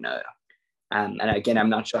computer would know. And again, I'm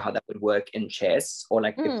not sure how that would work in chess, or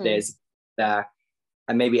like if there's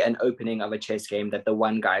maybe an opening of a chess game that the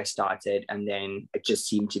one guy started and then it just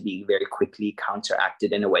seemed to be very quickly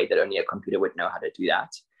counteracted in a way that only a computer would know how to do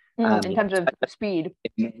that. In terms of speed.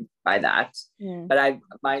 By that. But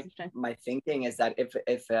my thinking is that if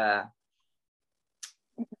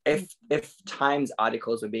Times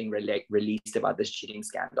articles were being released about this cheating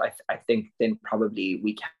scandal, I think then probably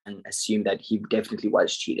we can assume that he definitely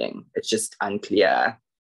was cheating. It's just unclear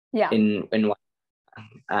in what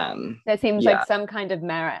there seems like some kind of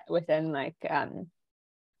merit within like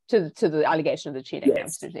to the allegation of the cheating.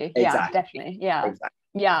 Absolutely. Exactly. Definitely.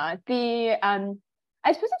 The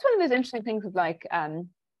I suppose it's one of those interesting things with like that,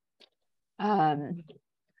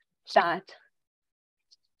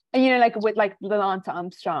 you know, like with like the Lance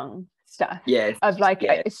Armstrong stuff of like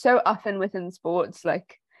it's so often within sports,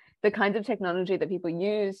 like the kinds of technology that people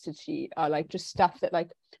use to cheat are like just stuff that like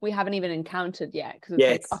we haven't even encountered yet because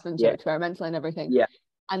it's like often so experimental and everything.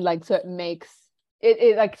 And like so it makes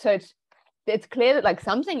it like so it's clear that like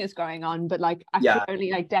something is going on, but like actually only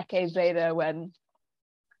like decades later when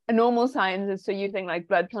a normal science is so using like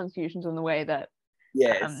blood transfusions in the way that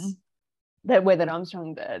that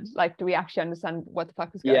Armstrong did, like do we actually understand what the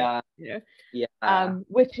fuck is going on, you know?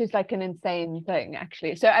 Which is like an insane thing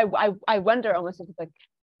actually. So I wonder almost if it's like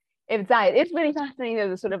if that it's really fascinating,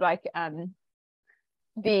 the sort of like that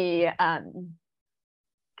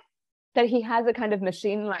he has a kind of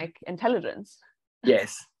machine like intelligence.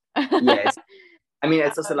 Yes. I mean,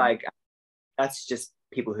 it's also like that's just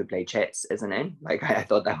people who play chess, isn't it? Like I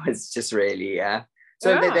thought that was just really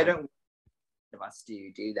so they don't of us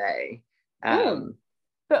do they? But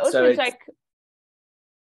also so it's like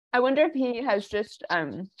I wonder if he has just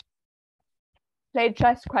played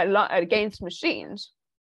chess quite a lot against machines.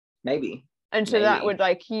 Maybe. And so that would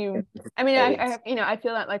like you. I mean, I you know I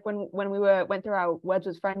feel that like when we went through our Words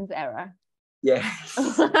with Friends era. Yes.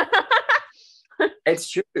 It's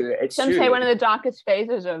true. It's some true. say one of the darkest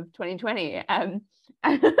phases of 2020.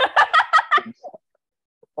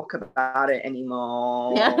 Talk about it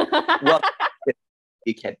anymore. Well,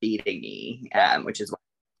 you kept beating me, which is why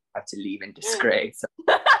I had to leave in disgrace.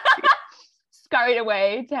 Scurried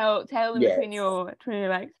away, tail in between your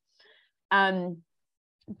legs.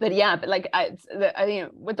 But like I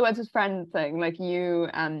think with the Words with Friends thing, like you,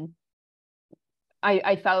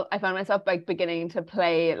 I found myself like beginning to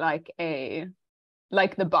play like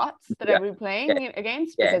the bots that I would be playing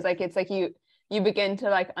against, because like it's like you begin to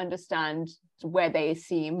like understand where they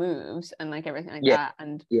see moves and like everything like that,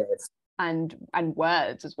 and and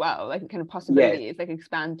words as well, like kind of possibilities, like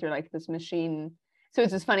expand through like this machine. So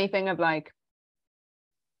it's this funny thing of like,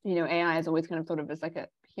 you know, AI is always kind of thought of as like a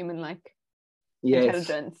human like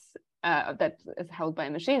intelligence that is held by a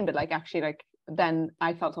machine, but like actually like then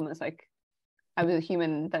I felt almost like I was a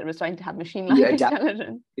human that was trying to have machine-like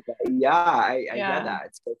intelligence. I get that.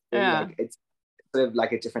 It's like it's sort of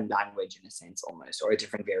like a different language in a sense almost, or a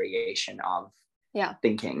different variation of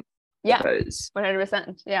thinking. Yeah,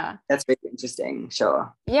 100%. Yeah, that's very interesting.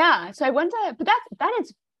 Sure. Yeah, so I wonder, but that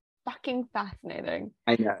is fucking fascinating.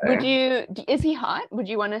 I know. Is he hot? Would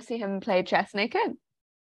you want to see him play chess naked?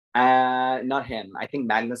 Not him. I think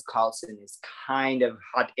Magnus Carlsen is kind of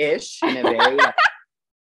hot-ish in a very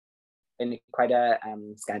in quite a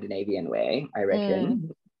Scandinavian way, I reckon.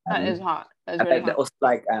 That is hot. That's really hot. Also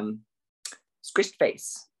like squished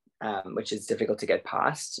face, which is difficult to get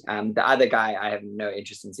past. The other guy I have no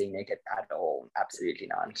interest in seeing naked at all. Absolutely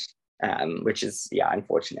not. Which is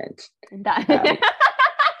unfortunate. That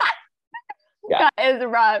that is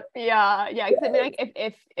rough. Yeah. Because I mean,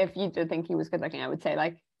 like if you did think he was good looking, I would say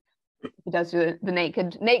like he does do the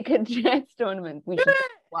naked chess tournament. We should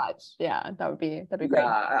watch. Yeah, that'd be great.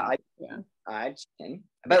 I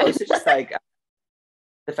but also just like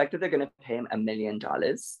the fact that they're going to pay him $1 million,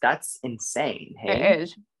 that's insane. Hey? It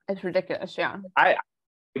is. It's ridiculous. Yeah.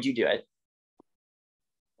 Would you do it?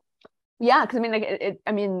 Yeah, because I mean, like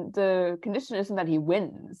the condition isn't that he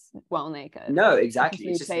wins while naked. No, exactly.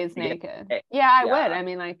 He plays naked. I would. I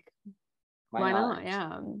mean, like, why not?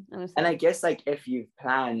 Yeah. And I guess like if you've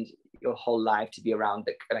planned your whole life to be around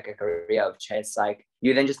like a career of chess, like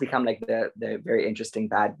you then just become like the very interesting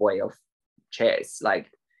bad boy of chess. Like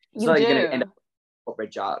it's not like you're gonna end up with a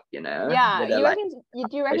corporate job, you know? Yeah, do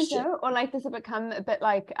you reckon so? Or like does it become a bit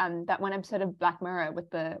like that one episode of Black Mirror with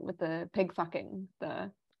the pig fucking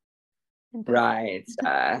Right.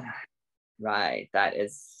 Right. That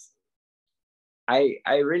is I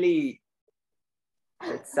really,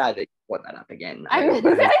 it's sad that you brought that up again. I'm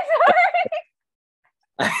so sorry.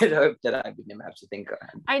 I hope that I would never have to think of it.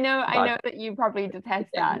 I know that you probably detest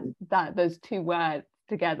that those two words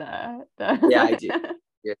together. Yeah, I do.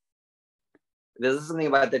 Yeah. There's something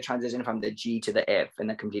about the transition from the G to the F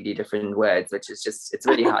in a completely different words, which is just, it's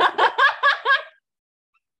really hard.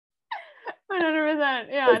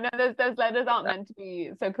 100%. Yeah, no, those letters aren't meant to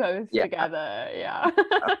be so close together. Yeah.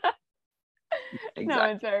 Exactly. No,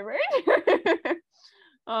 it's over.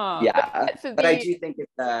 But I do think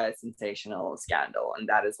it's a sensational scandal, and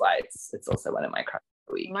that is why it's also one of my crushes of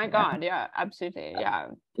the week. My God, yeah, absolutely, yeah.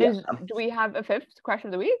 Do we have a fifth crush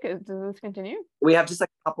of the week? Does this continue? We have just like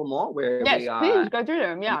a couple more where we are. Please go through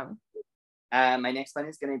them. Yeah. My next one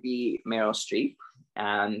is going to be Meryl Streep,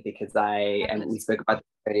 because we spoke about this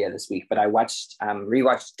earlier this week, but I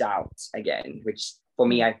rewatched Doubt again, which for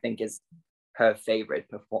me I think is her favorite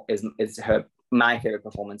my favorite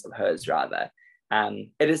performance of hers rather.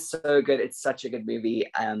 It is so good. It's such a good movie.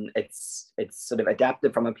 It's sort of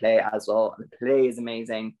adapted from a play as well. The play is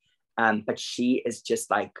amazing. But she's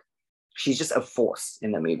just a force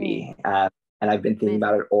in the movie. And I've been thinking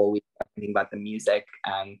about it all week. I've been thinking about the music.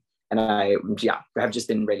 And I have just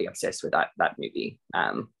been really obsessed with that movie.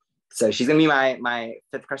 So she's gonna be my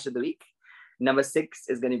fifth crush of the week. Number 6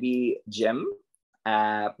 is gonna be Jim,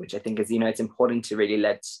 which I think is, it's important to really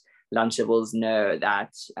let Lunchables know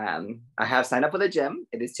that I have signed up for the gym.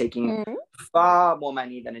 It is taking far more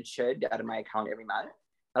money than it should out of my account every month,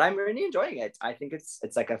 but I'm really enjoying it. I think it's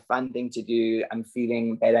like a fun thing to do. I'm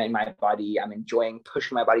feeling better in my body. I'm enjoying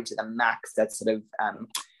pushing my body to the max. That sort of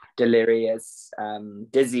delirious,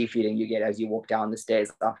 dizzy feeling you get as you walk down the stairs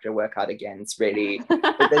after a workout again. It's really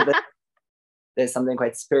there's something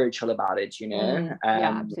quite spiritual about it,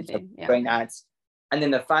 absolutely. Doing that. And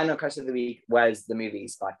then the final crush of the week was the movie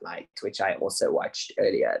Spotlight, which I also watched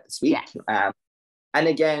earlier this week. Yes. And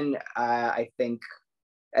again, I think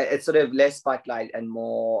it's sort of less Spotlight and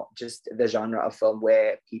more just the genre of film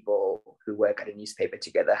where people who work at a newspaper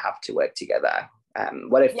together have to work together.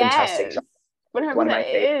 What a fantastic genre. One of my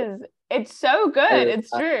favorites. It's so good. It's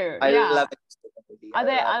true. I love it. Are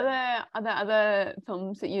there other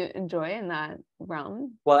films that you enjoy in that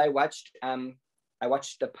realm? Well, I watched The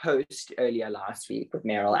Post earlier last week with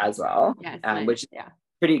Meryl as well, which is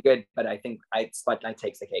pretty good, but I think Spotlight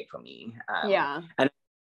takes the cake for me. And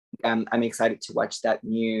I'm excited to watch that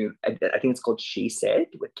new, I think it's called She Said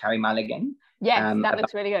with Carey Mulligan. Yes, that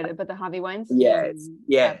looks really good, but the Harvey Weinstein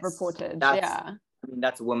reportage.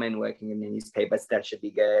 That's a woman working in the newspaper, so that should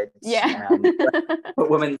be good. Yeah.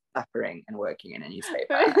 But women suffering and working in a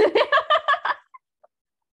newspaper.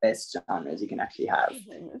 best genres you can actually have.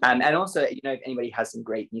 And also, you know, if anybody has some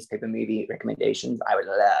great newspaper movie recommendations, I would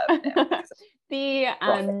love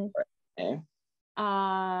them.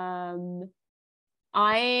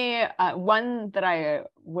 I one that I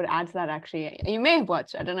would add to that, actually, you may have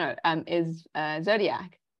watched, I don't know, is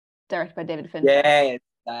Zodiac, directed by David Fincher. Yeah,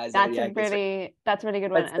 that's a really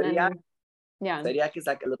good one. And Zodiac, then Zodiac is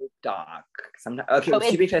like a little dark sometimes.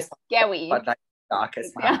 Okay, to be fair, scary, but like dark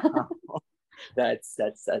as well. That's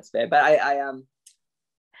fair. But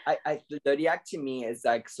I Zodiac to me is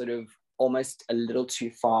like sort of almost a little too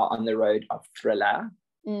far on the road of thriller.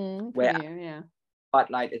 Where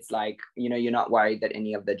Spotlight, it's like, you know, you're not worried that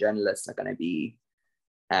any of the journalists are going to be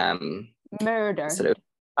murdered, sort of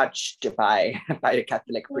touched by a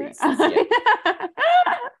Catholic priest.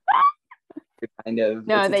 Kind of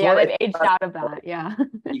they've aged out of that.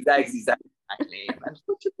 Exactly.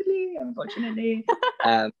 Unfortunately.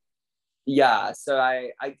 So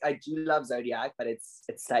I do love Zodiac, but it's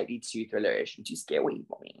slightly too thrillerish and too scary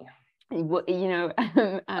for me. You know,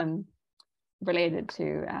 related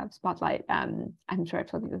to Spotlight, I'm sure I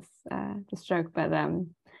told you this joke, but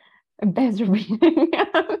Bez reading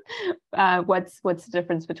what's the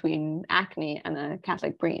difference between acne and a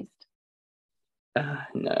Catholic priest?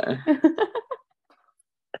 No.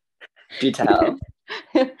 Do tell.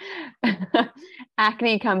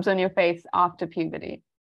 Acne comes on your face after puberty.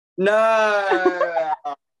 No.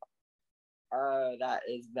 Oh, that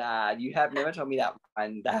is bad. You have never told me that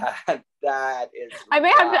one. That is. I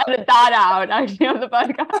may have to edit that out actually on the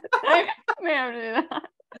podcast. I may have to do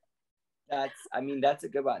that. That's a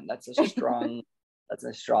good one. That's a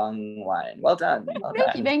strong one. Well done.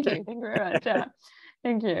 Thank you very much. Yeah.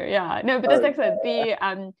 Thank you. Yeah. No, but that's excellent.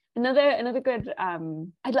 The another good I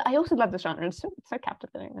also love this genre. It's so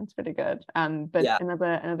captivating. It's pretty good. But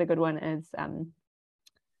another good one is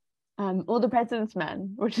All the President's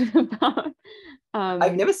Men, which is about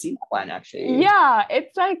I've never seen that one actually. Yeah,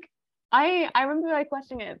 it's like I remember like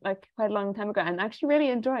watching it like quite a long time ago and actually really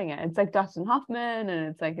enjoying it. It's like Dustin Hoffman and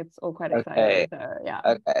it's like it's all quite exciting. So yeah.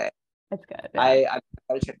 Okay. It's good. Yeah. I've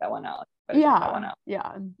got to check that one out. Yeah.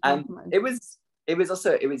 It was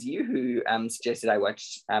you who suggested I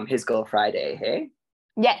watch His Girl Friday, hey?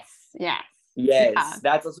 Yes. Yeah.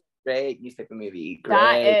 That's also a great newspaper movie.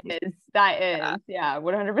 That is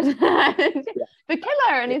 100%. The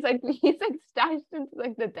killer, and he's like stashed into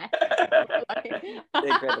like the desk.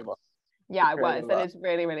 Incredible. Yeah, incredible. It was. That is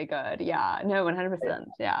really, really good. Yeah, no, 100%.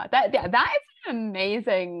 Yeah, that is an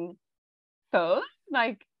amazing film.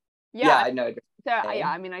 Like, I know. So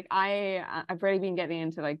I mean, like I've really been getting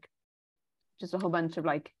into like just a whole bunch of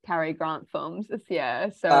like Cary Grant films this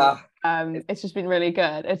year. So it's just been really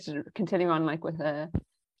good. It's just continuing on like with a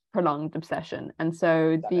prolonged obsession. And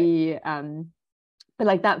so but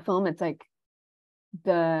like that film, it's like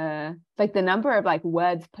the number of like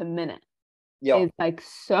words per minute is like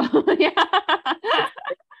so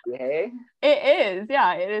it is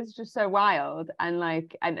just so wild and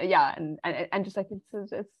like and just like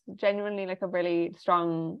it's genuinely like a really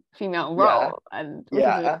strong female role and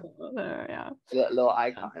really cool. So, little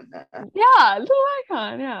icon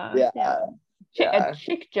a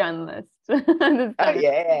chick journalist.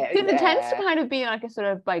 It tends to kind of be like a sort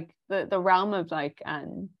of like the realm of like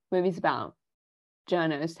movies about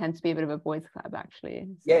journalists tends to be a bit of a boys club actually.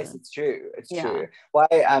 So. Yes, it's true. Why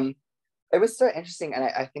it was so interesting, and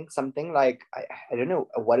I think something like I don't know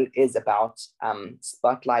what it is about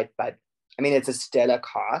Spotlight, but I mean it's a stellar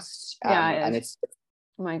cast, and it's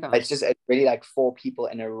oh my god, it's really like 4 people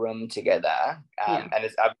in a room together, and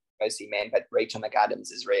it's mostly men, but Rachel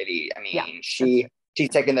McAdams is really, I mean, she's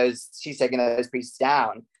taking those priests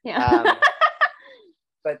down.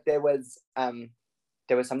 But there was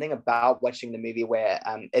something about watching the movie where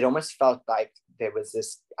it almost felt like there was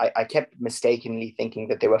this, I kept mistakenly thinking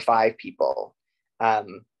that there were 5 people,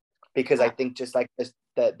 because I think just like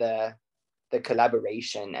the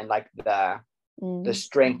collaboration and like the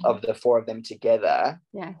strength of the 4 of them together,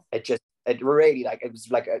 it really like it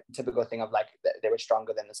was like a typical thing of like they were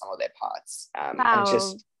stronger than the sum of their parts, and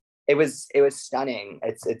just it was stunning.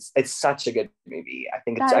 It's such a good movie. I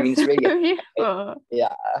think it's it's really beautiful.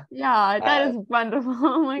 That is wonderful.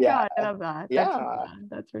 Oh my god, I love that.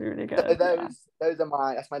 That's really, really good. That's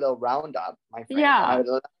my little roundup, my friend. I would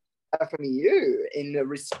love from you in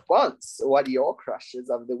response. What are your crushes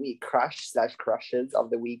of the week? Crushes of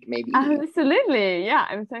the week, maybe. Absolutely, yeah.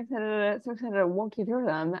 I'm so excited to walk you through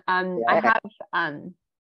them. I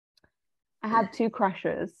have 2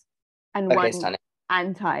 crushes and one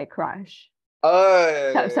anti-crush.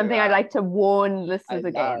 Oh, something I'd like to warn listeners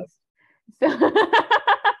against. So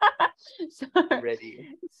So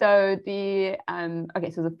Ready. so the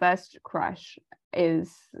okay, so the first crush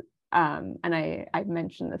is and I've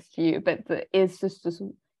mentioned this to you, but is just this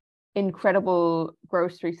incredible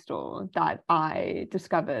grocery store that I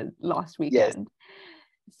discovered last weekend.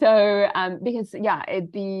 Yes. So because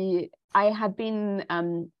I have been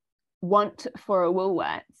want for a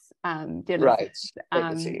Woolworths right.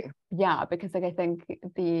 Yeah, because like I think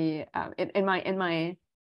the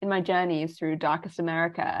in my journeys through darkest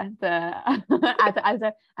America, as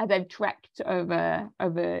I've trekked over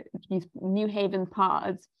these New Haven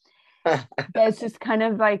paths, there's this kind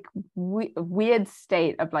of like weird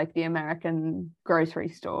state of like the American grocery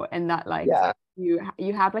store, in that like you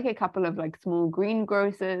have like a couple of like small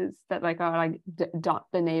greengrocers that like are like dot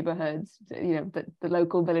the neighborhoods, you know, the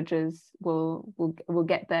local villagers will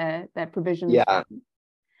get their provisions from.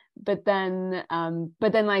 But then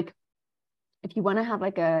like if you want to have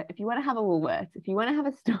a Woolworths, if you want to have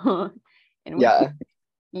a store in which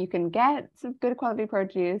you can get some good quality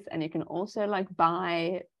produce, and you can also like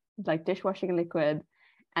buy like dishwashing liquid,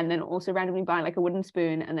 and then also randomly buy like a wooden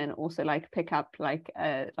spoon, and then also like pick up like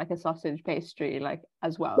a sausage pastry like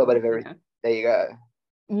as well. But you know? There you go.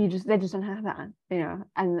 They just don't have that, you know.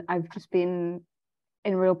 And I've just been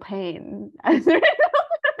in real pain. Honey,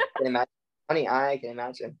 I can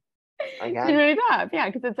imagine. It's really tough, yeah,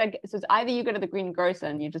 because it's like, so it's either you go to the greengrocer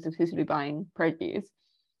and you're just exclusively buying produce,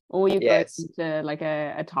 or you go to like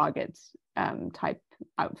a Target type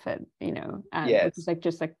outfit, you know, which is like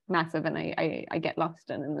just like massive, and I get lost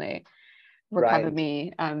in, and they recover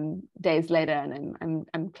me days later, and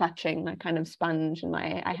I'm clutching a kind of sponge in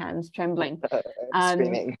my hands, trembling,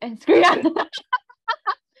 screaming. And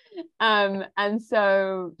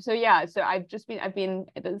so I've been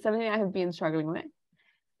it's something I have been struggling with.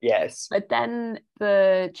 Yes. But then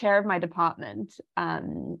the chair of my department,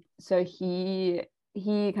 so he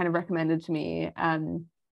kind of recommended to me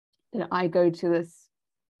that I go to this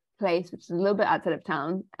place which is a little bit outside of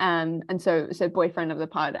town, and so boyfriend of the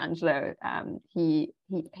pod, Angelo, he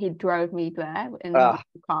drove me there in the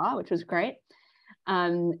car, which was great,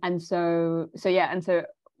 and so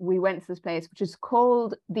we went to this place which is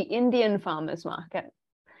called the Indian Farmers Market.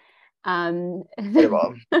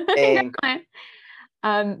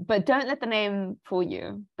 But don't let the name fool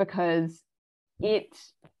you, because it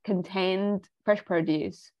contained fresh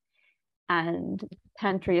produce and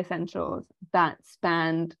pantry essentials that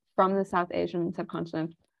spanned from the South Asian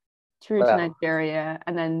subcontinent through to Nigeria,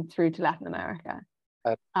 and then through to Latin America.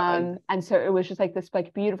 And so it was just like this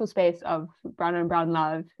like beautiful space of brown and brown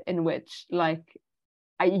love, in which like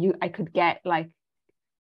I could get like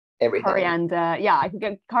everything. Coriander, I could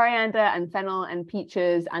get coriander and fennel and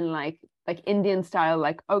peaches and like Indian style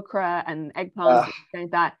like okra and eggplants and things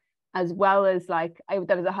like that, as well as like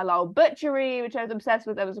there was a halal butchery which I was obsessed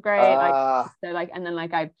with. That was great. And then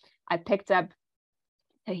like I picked up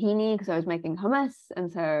tahini because I was making hummus, and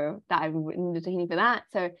so that I needed tahini for that.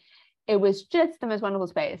 So it was just the most wonderful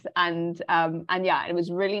space, and it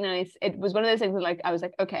was really nice. It was one of those things where like I was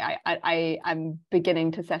like, okay, I'm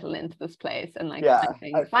beginning to settle into this place, and like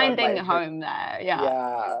finding a home there,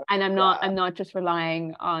 and I'm not just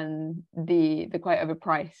relying on the quite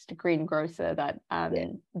overpriced greengrocer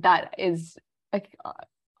that is like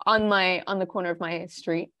on the corner of my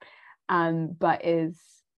street, but is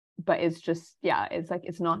just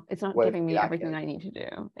it's not giving me everything I need to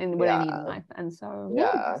do and what I need in life, and so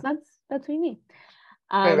that's what you need.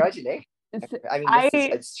 Congratulations. I mean,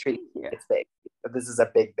 it's big. This is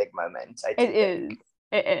a big moment. It is.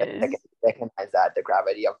 I can recognize that, the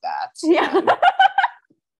gravity of that.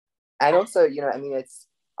 And also, you know, I mean,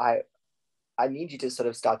 I need you to sort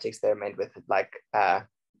of start to experiment with like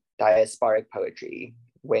diasporic poetry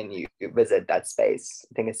when you visit that space.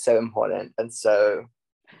 I think it's so important, and so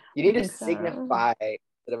you need to signify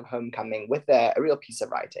sort of homecoming with a real piece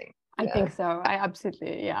of writing. I think so. I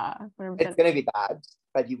absolutely, 100%. It's going to be bad,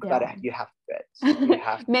 but you have to do it. You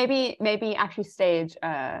have maybe actually stage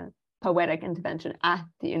a poetic intervention at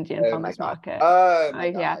the Indian Farmers Market. Oh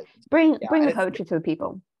my God. Bring the poetry to the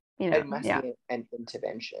people. You know, it must be an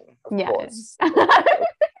intervention, of course.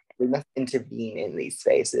 We must intervene in these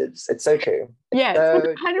spaces. It's so true. Yes,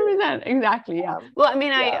 100%, exactly. Yeah. Well, I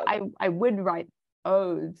mean, I would write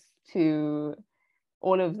odes to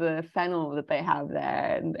all of the fennel that they have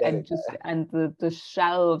there, and the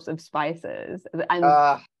shelves of spices, and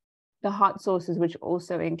the hot sauces, which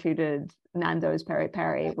also included Nando's peri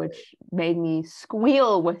peri, which made me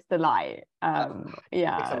squeal with delight.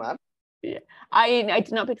 Pick some up? Yeah, I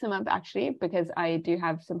did not pick them up actually, because I do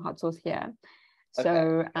have some hot sauce here.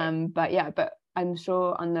 So but I'm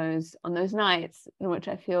sure on those nights in which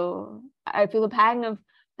I feel the pang of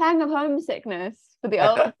pang of homesickness for the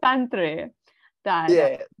old country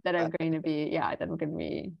that I'm going to be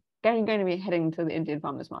heading to the Indian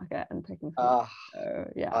farmers market and picking food.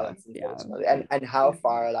 And how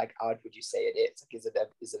far like out would you say it is? Like,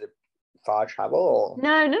 is it a far travel or?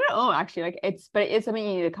 No, not at all actually. Like it is something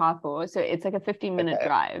you need a car for. So it's like a 15-minute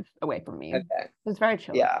drive away from me. Okay. So it's very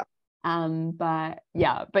chill. Yeah. But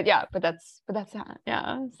that's So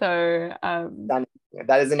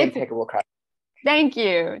that is an impeccable craft. Thank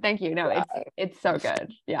you. No, it's so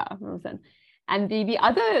good. Yeah, 100%. And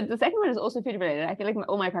the second one is also food related. I feel like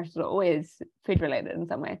all my crushes are always food related in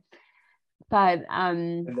some way. But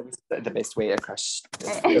the best way to crush.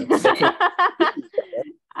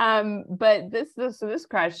 But this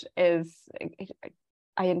crush is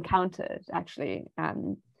I encountered actually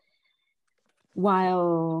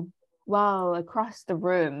while across the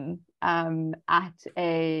room at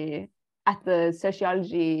the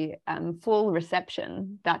sociology fall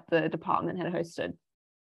reception that the department had hosted.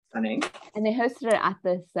 Funny. And they hosted it at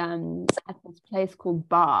this place called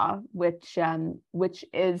Bar, which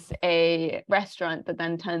is a restaurant that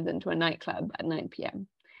then turns into a nightclub at 9 p.m.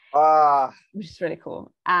 Which is really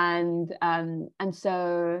cool. And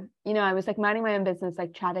so, you know, I was like minding my own business,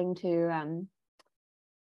 like chatting to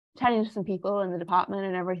some people in the department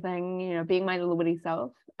and everything, you know, being my little witty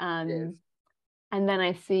self. And then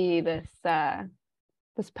I see this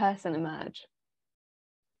person emerge.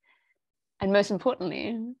 And most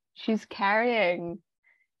importantly, she's carrying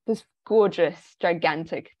this gorgeous,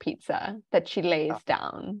 gigantic pizza that she lays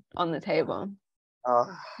down on the table.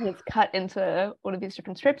 And it's cut into all of these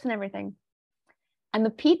different strips and everything. And the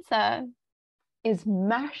pizza is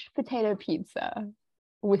mashed potato pizza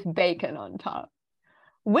with bacon on top.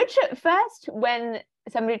 Which at first, when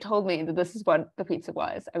somebody told me that this is what the pizza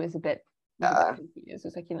was, I was a bit confused. It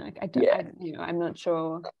was like, you know, like I'm not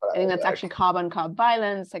sure. I think that's actually carb on carb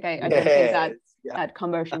violence. Like I don't think that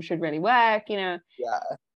combo should really work, you know.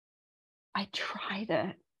 I tried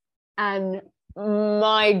it, and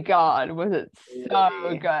my God, was it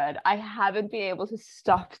so good. I haven't been able to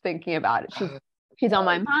stop thinking about it. She's on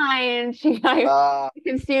my mind. She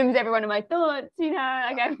consumes every one of my thoughts, you know.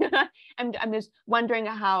 Like I'm just wondering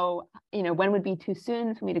how, you know, when would be too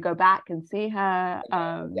soon for me to go back and see her.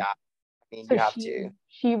 I mean, so you have to.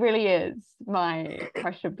 She really is my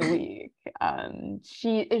crush of the week.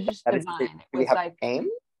 She is just divine. Do we have a name?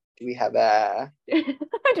 Do we have a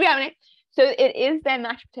name? So it is their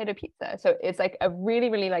mashed potato pizza. So it's like a really,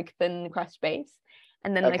 really like thin crust base,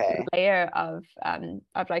 and then like a layer of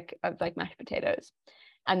mashed potatoes,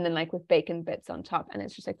 and then like with bacon bits on top, and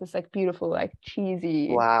it's just like this like beautiful like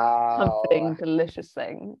cheesy, comforting, delicious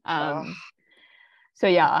thing. So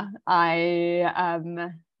yeah, I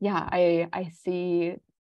see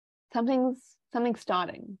something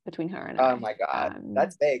starting between her and I. Oh my God,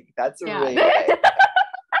 that's big. That's really big.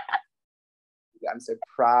 I'm so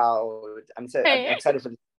proud. I'm excited for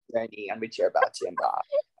the journey on which you're about to embark.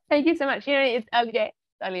 Thank you so much. You know, it's early days,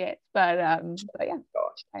 but yeah.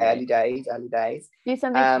 Gosh, early days. Do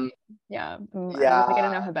something. I'm gonna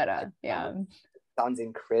know her better. Yeah. Sounds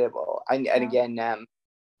incredible. And again,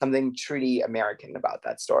 something truly American about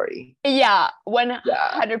that story. Yeah,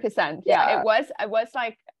 100%. Yeah, it was. I was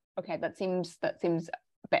like, okay, that seems a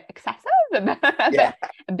bit excessive, a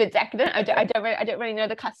bit decadent. I don't really know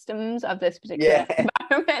the customs of this particular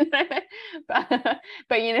environment,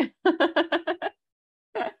 but you know.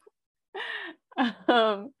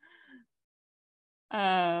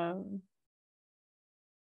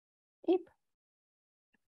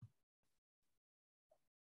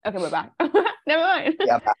 Okay, we're back. Never mind.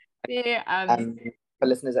 For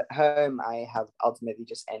listeners at home, I have ultimately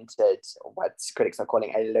just entered what critics are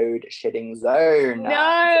calling a load shedding zone.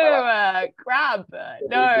 No, crap.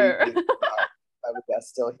 No. But we are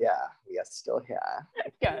still here.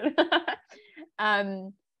 Good.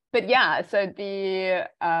 But yeah, so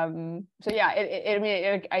I'm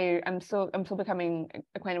still becoming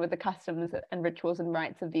acquainted with the customs and rituals and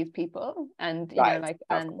rites of these people, and you know, like,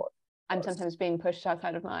 and I'm sometimes being pushed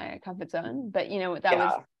outside of my comfort zone. But you know what,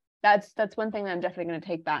 that's one thing that I'm definitely going to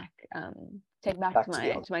take back to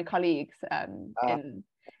my colleagues in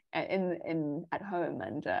at home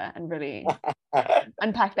and really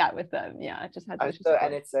unpack that with them. Yeah, just had to.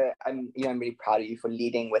 I'm really proud of you for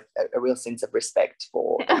leading with a real sense of respect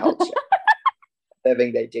for the culture,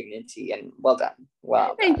 serving their dignity, and well done.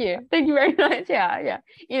 Well, thank you very much. Yeah.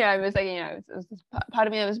 You know, I was like, you know, it was part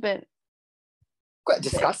of me that was a bit. Quite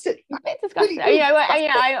disgusted. Disgusted.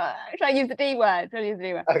 I try to use the D word.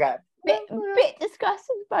 Okay. Bit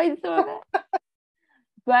disgusted by some of it.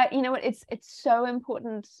 But you know what? It's so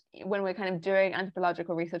important when we're kind of doing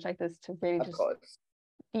anthropological research like this to really just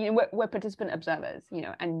you know, we're participant observers, you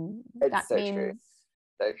know, and It's that so means true.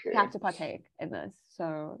 So true. we have to partake in this.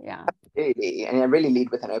 So yeah. Really, and I really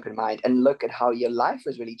lead with an open mind, and look at how your life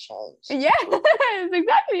was really changed. Yes,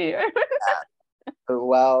 exactly.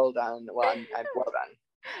 Well done. Well done.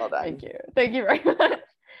 Well done. Thank you very much.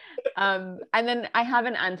 And then I have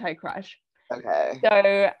an anti-crush. Okay.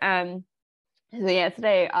 So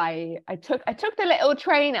yesterday I took the little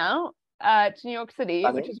train out to New York City,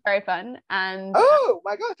 which was very fun. And oh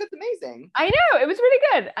my gosh, that's amazing. I know, it was really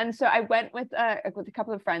good. And so I went with a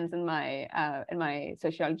couple of friends in my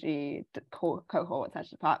sociology cohort /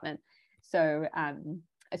 department. So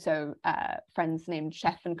friends named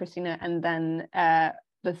Chef and Christina, and then a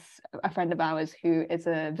friend of ours who is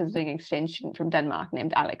a visiting exchange student from Denmark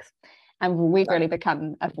named Alex. And we've really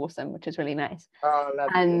become a foursome, which is really nice. Oh,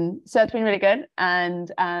 lovely. And so it's been really good.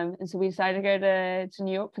 And so we decided to go to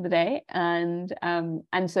New York for the day. And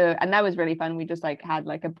that was really fun. We just like had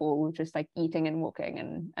like a ball, just like eating and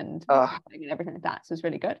walking and everything like that. So it's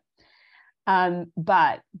really good. And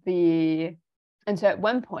so at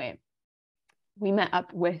one point we met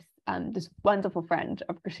up with this wonderful friend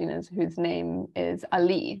of Christina's whose name is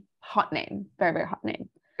Ali. Hot name, very, very hot name.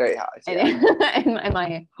 Very hot, yeah. in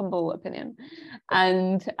my humble opinion.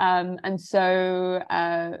 And so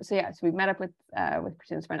we met up with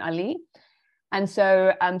Christina's friend Ali. And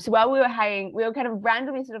so while we were kind of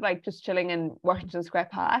randomly sort of like just chilling in Washington Square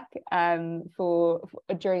Park for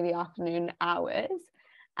during the afternoon hours,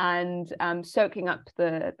 and soaking up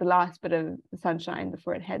the last bit of the sunshine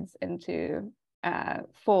before it heads into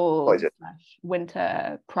fall /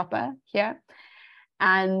 winter proper here.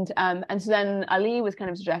 And so then Ali was kind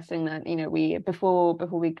of suggesting that, you know, before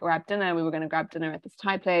we grab dinner, we were going to grab dinner at this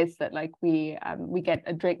Thai place, that like we get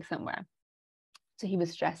a drink somewhere. So he was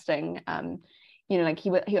suggesting, you know, like he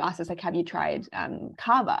asked us like, have you tried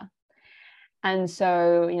cava? And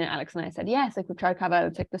so, you know, Alex and I said yes, like we've tried cava.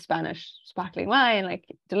 It's like the Spanish sparkling wine, like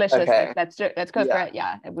delicious. Okay. Like, let's go for it.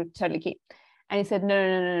 Yeah, it would totally keep. And he said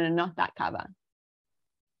no, not that cava.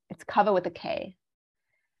 It's cava with a K.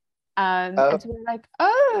 And so we're like,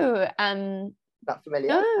 not familiar.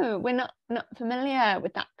 No, we're not familiar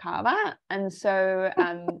with that cava. And so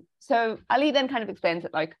so Ali then kind of explains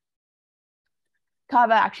that like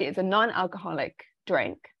cava actually is a non-alcoholic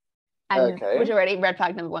drink, and which already red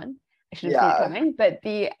flag number one. I should have seen it coming, but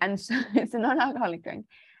so it's a non-alcoholic drink,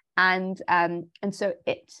 and so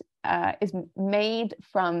it is made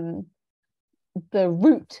from the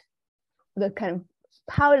root, the kind of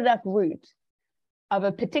powdered up root of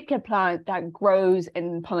a particular plant that grows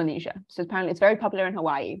in Polynesia. So apparently it's very popular in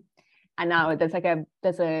Hawaii. And now there's a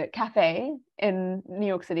cafe in New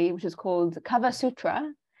York City, which is called Kava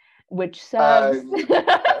Sutra, which serves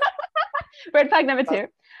red flag number 2.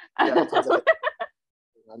 And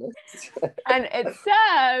it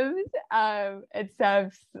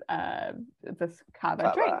serves this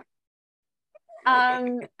kava drink.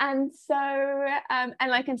 So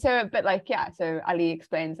Ali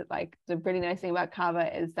explains that like the really nice thing about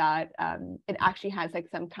kava is that it actually has like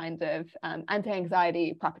some kind of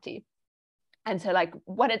anti-anxiety property. And so like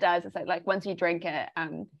what it does is like once you drink it,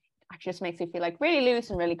 actually just makes you feel like really loose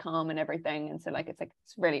and really calm and everything. And so like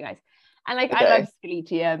it's really nice. And like I love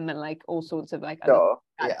Skeletium and like all sorts of like other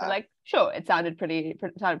so like sure, it sounded pretty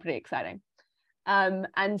exciting.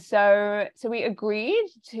 And so we agreed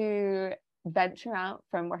to venture out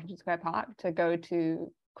from Washington Square Park to go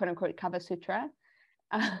to quote unquote Kava Sutra.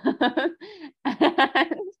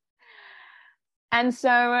 And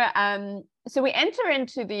so we enter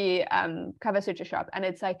into the Kava Sutra shop, and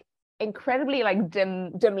it's like incredibly like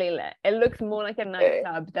dimly lit. It looks more like a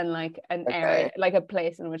nightclub than like an area, like a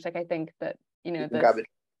place in which like I think that, you know,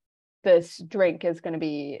 this drink is going to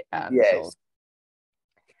be sold.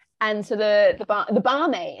 And so the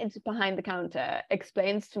barmaid behind the counter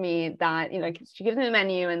explains to me that, you know, like she gives me the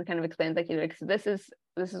menu and kind of explains like, you know, like, so this is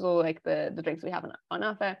all like the drinks we have on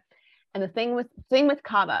offer. And the thing with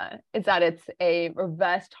kava is that it's a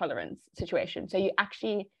reverse tolerance situation. So you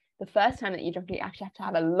actually, the first time that you drink it, you actually have to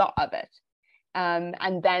have a lot of it.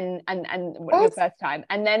 And then the first time,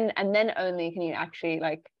 and then only can you actually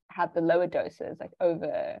like have the lower doses like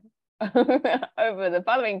over the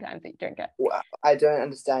following times that you drink it. Wow, I don't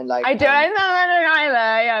understand. Like I don't know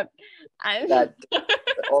either. Yeah, and that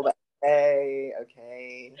all that.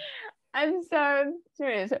 Okay. And so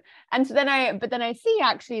then I see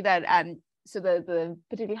actually that so the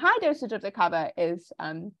particularly high dosage of the kava is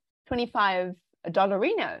 25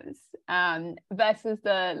 dollarinos versus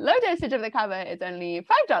the low dosage of the kava is only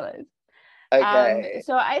 $5. Okay.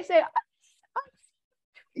 So I say,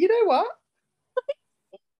 you know what?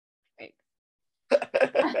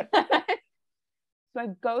 I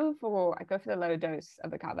go for the low dose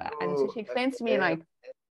of the cava, and so Ooh, she explains to me like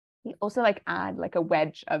you also like add like a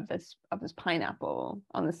wedge of this pineapple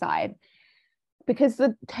on the side because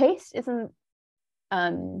the taste isn't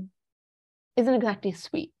exactly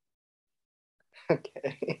sweet.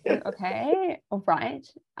 Okay. Okay, all right.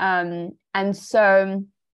 And so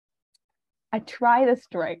I try this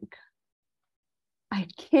drink. I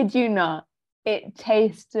kid you not, it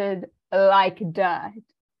tasted like dirt.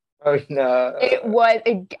 Oh no.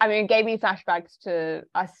 It gave me flashbacks to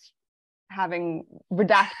us having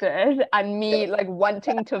redacted and me like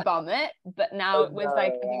wanting to vomit, but now it was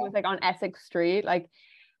like, I think it was like on Essex Street, like,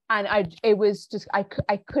 and it was just, I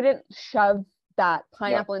couldn't shove that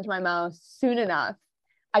pineapple into my mouth soon enough.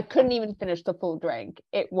 I couldn't even finish the full drink.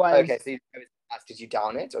 It was Okay, so did you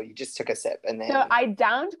down it or you just took a sip and then? So I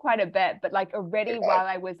downed quite a bit, but like already while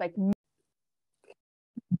I was like,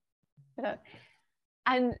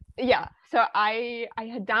 and yeah, so I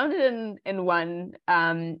had downed it in one,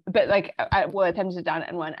 but like I attempted to down it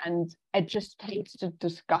in one, and it just tasted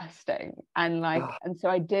disgusting, and like, and so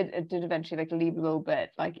it did eventually like leave a little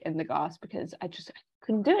bit like in the glass because I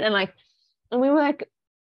couldn't do it, and like, and we were like,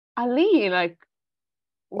 Ali, like,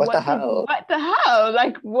 what the hell? What the hell?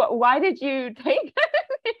 Like, why did you take it?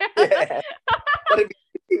 Yeah. What did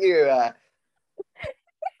you?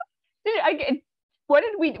 Dude, what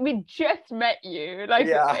did we just met you? Like,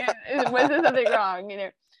 was there something wrong? You know.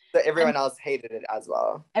 So everyone else hated it as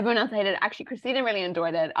well. Everyone else hated it. Actually, Christina really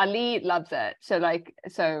enjoyed it. Ali loves it. So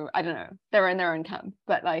I don't know. They're in their own camp,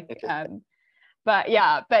 but like, but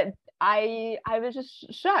yeah, but I was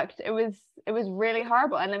just shocked. It was really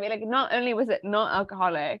horrible. And I mean, like, not only was it not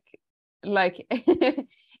alcoholic, like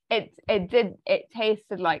it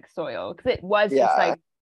tasted like soil because it was just like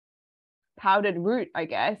powdered root, I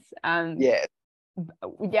guess.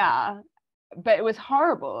 Yeah, but it was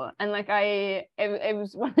horrible. And like it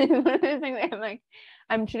was one of those things that I'm like,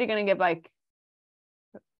 I'm truly gonna give like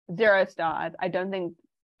 0 stars. I don't think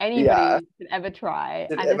anybody should ever try,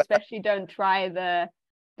 especially don't try the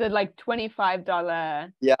like $25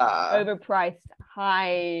 overpriced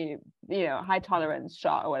high tolerance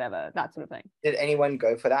shot or whatever, that sort of thing. Did anyone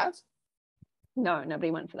go for that? No,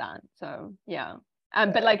 nobody went for that. So yeah.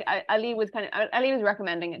 But like Ali was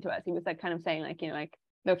recommending it to us. He was like kind of saying like, you know, like,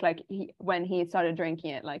 look, like when he started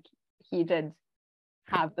drinking it, like he did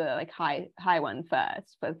have the like high one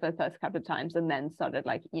first for the first couple of times, and then started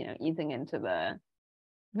like, you know, easing into the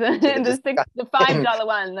 $5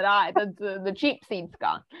 one that the cheap seats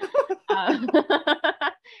got.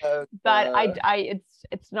 But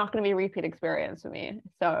it's not going to be a repeat experience for me.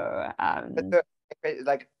 So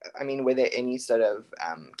like, I mean, were there any sort of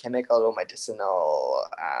chemical or medicinal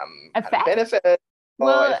benefit?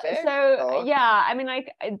 Well, yeah, I mean,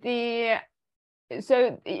 like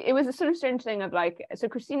so it was a sort of strange thing of like, so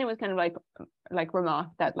Christina was kind of like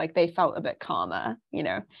remarked that like they felt a bit calmer, you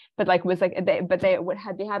know, but like was like they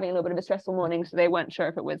had been having a little bit of a stressful morning, so they weren't sure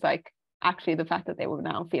if it was like actually the fact that they were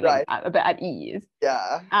now feeling a bit at ease.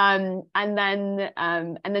 And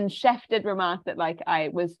then Chef did remark that like I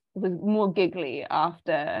was more giggly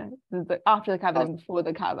after the cover than before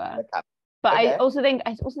the cover. But I also think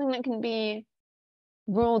that can be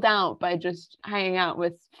ruled out by just hanging out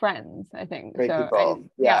with friends, I think. Great so people.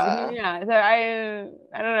 So I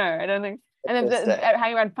don't know, I don't think, and then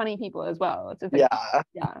hanging around funny people as well. So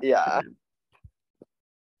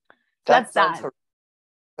that's that.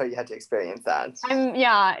 So you had to experience that. And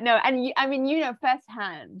I mean, you know,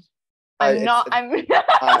 firsthand. It's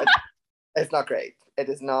not great. It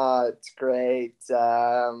is not great.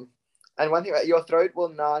 And one thing about your throat will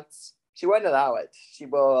not. She won't allow it. She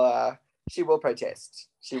will protest.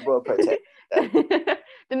 She will protest.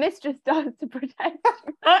 The mistress does to protect.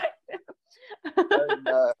 That's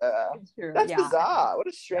bizarre. What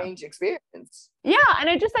a strange experience. Yeah, and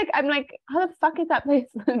I'm like, how the fuck is that place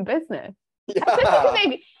in business? Yeah.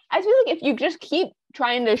 I feel like if you just keep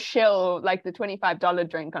trying to shill like the $25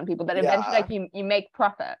 drink on people, then eventually like you make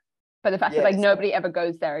profit for the fact that like nobody ever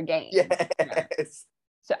goes there again. Yes.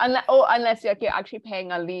 So unless like, you're actually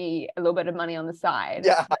paying Ali a little bit of money on the side.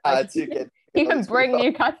 To get you can bring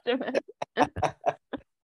new customers.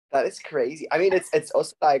 That is crazy. I mean, it's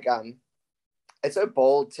also like it's so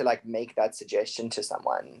bold to like make that suggestion to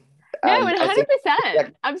someone. No,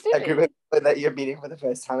 100%. Absolutely. A group of people that you're meeting for the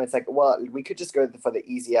first time, it's like, well, we could just go for the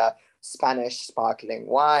easier Spanish sparkling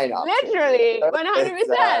wine. Literally,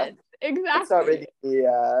 100%. Exactly. It's not really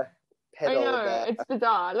I know, it's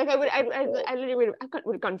bizarre. Like I literally would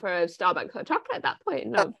have gone for a Starbucks hot chocolate at that point.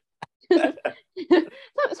 No.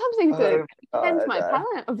 Something to cleanse my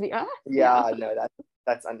palate of the earth. Yeah, no,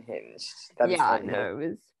 that's unhinged. It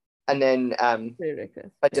was. And then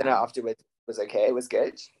ridiculous. but dinner afterwards was okay. It was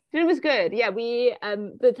good. Dinner was good. Yeah, we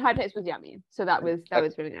the Thai place was yummy, so that was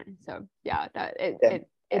really nice. So yeah, that it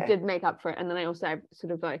did make up for it. And then I sort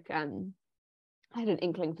of like I had an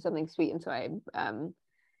inkling for something sweet, and so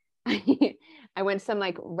I went to some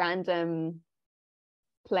like random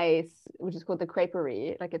place which is called the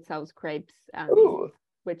Creperie, like it sells crepes,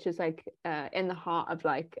 which is like in the heart of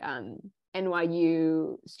like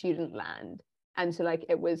NYU student land. And so like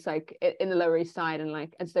it was like in the Lower East Side, and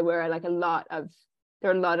like, and so there were like a lot of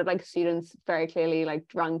like students very clearly like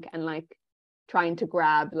drunk and like trying to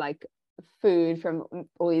grab like food from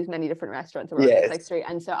all these many different restaurants around this like street.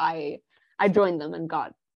 And so I joined them and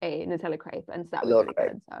got a Nutella crepe, and so that was really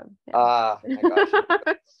good. So yeah. My gosh.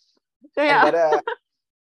 So yeah. And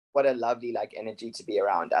what a lovely like energy to be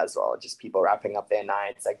around as well. Just people wrapping up their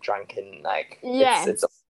nights like drunken, like it's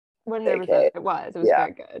 100%. It was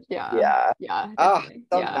very good. Yeah. Sounds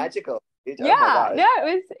magical. Dude. Yeah. Oh no,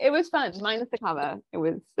 it was fun. Minus the cover. It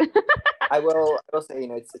was I will say,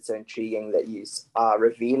 it's so intriguing that you are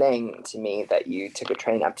revealing to me that you took a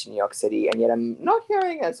train up to New York City, and yet I'm not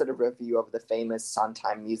hearing a sort of review of the famous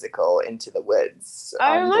Sondheim musical Into the Woods.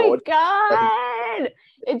 Oh my God!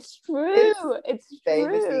 It's true. It's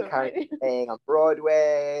famously currently playing on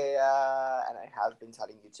Broadway, and I have been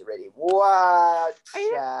telling you to really watch.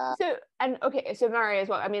 So Mary as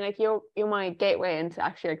well. I mean, like you're my gateway into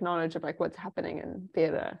actually knowledge of like what's happening in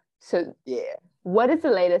theatre. So yeah. What is the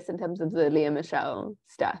latest in terms of the Lea Michele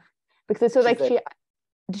stuff? Because so like did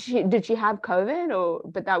she have COVID, or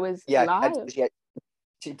but that was live?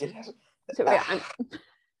 She did have. So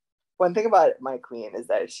one thing about my queen is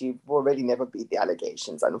that she will already never beat the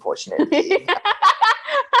allegations, unfortunately.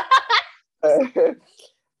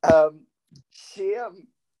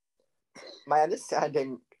 My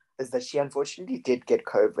understanding is that she unfortunately did get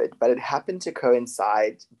COVID, but it happened to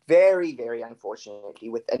coincide very, very unfortunately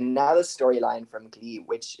with another storyline from Glee,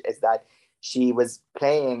 which is that she was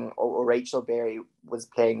playing, or Rachel Berry was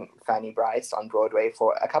playing Fanny Brice on Broadway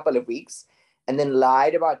for a couple of weeks, and then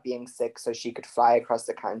lied about being sick so she could fly across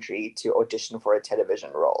the country to audition for a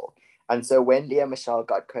television role. And so when Lea Michele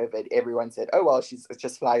got COVID, everyone said, oh, well, she's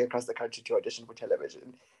just flying across the country to audition for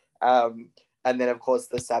television. And then, of course,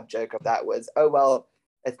 the sub-joke of that was, oh, well,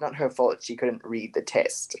 it's not her fault. She couldn't read the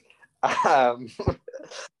test.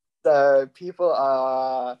 So people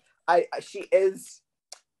are...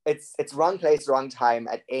 It's wrong place, wrong time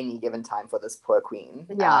at any given time for this poor queen.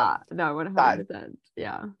 Yeah, no, 100%.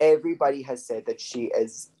 Yeah. Everybody has said that she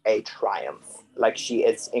is a triumph. Like, she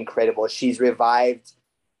is incredible. She's revived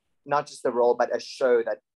not just the role, but a show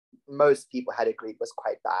that most people had agreed was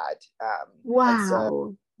quite bad.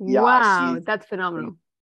 Wow. Wow, that's phenomenal.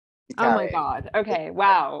 Oh my God. Okay.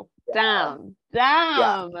 Wow. Yeah.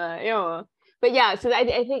 Damn. Yeah. But yeah, so I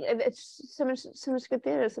think it's so much good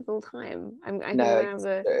theatre of all time. If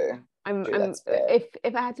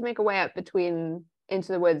I had to make a way up between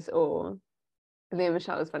Into the Woods or Lea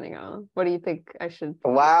Michele's Funny Girl, what do you think I should?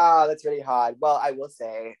 Wow, that's really hard. Well, I will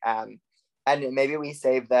say, and maybe we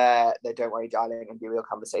save the Don't Worry Darling and Be Real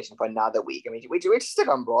conversation for another week. I mean, we just stick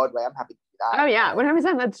on Broadway. I'm happy to do that. Oh yeah,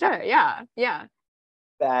 100%. That's true. Yeah.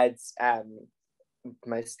 But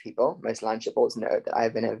most Lunchables know that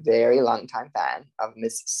I've been a very long time fan of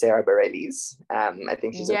Miss Sarah Bareilles. I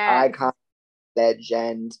think she's an icon,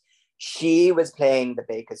 legend. She was playing the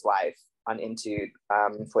baker's wife on Into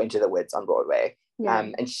the Woods on Broadway.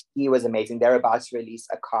 And she was amazing. They're about to release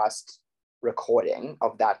a cast recording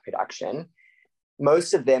of that production.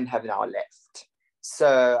 Most of them have now left.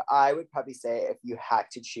 So I would probably say, if you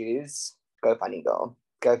had to choose, go Funny Girl.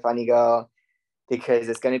 Go Funny Girl. Because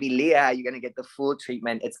it's going to be Lea, you're going to get the full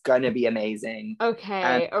treatment. It's going to be amazing.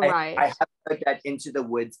 Okay, all right. I have heard that Into the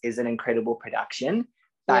Woods is an incredible production,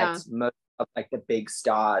 but most of like the big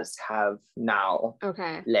stars have now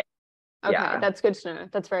left. Okay, that's good to know.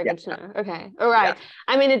 That's very good to know. Okay, all right. Yeah.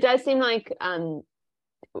 I mean, it does seem like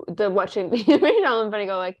the watching the original and Funny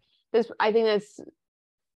Girl, like this. I think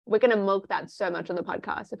we're going to milk that so much on the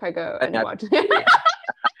podcast if I go and watch.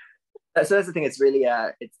 So that's the thing. It's really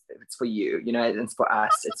it's for you, it's for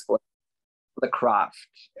us. It's for the craft.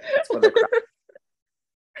 It's for the craft.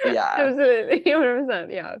 Yeah, absolutely,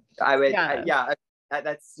 100%. Yeah, I would.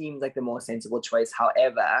 That seems like the more sensible choice.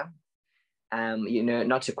 However,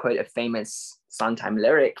 not to quote a famous Sondheim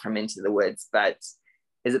lyric from Into the Woods, but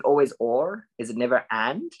is it always or? Is it never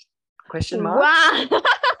and? Question mark. Wow.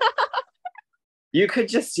 You could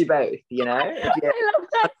just do both. I love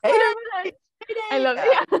that. I love it.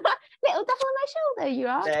 Yeah. Little devil on my shoulder, you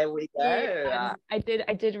are. There we go. I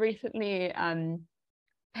did recently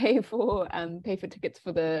pay for tickets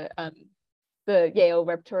for the the Yale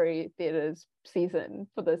Repertory Theatre's season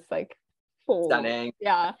for this like fall. Stunning.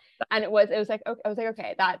 Yeah, and it was like, okay, I was like,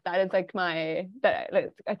 okay, that is like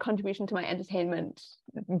like a contribution to my entertainment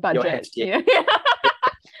budget. Yeah.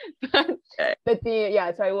 but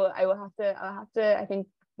so I will have to I think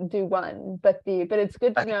do one, but it's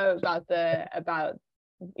good to know about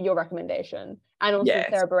your recommendation, and also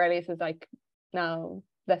Sarah Bareilles is like now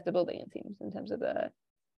left the building, it seems, in terms of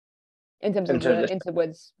Into the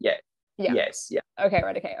Woods. Yes. Okay,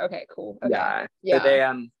 right. Okay, cool. Okay. So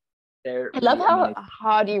they're I love how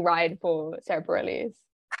hard you ride for Sarah Bareilles.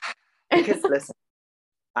 Because listen,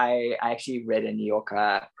 I actually read a New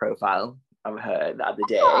Yorker profile of her the other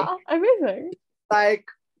day. Amazing. Like,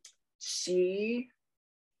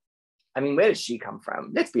 where did she come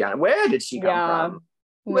from? Let's be honest. Where did she come from?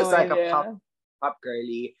 It was like a pop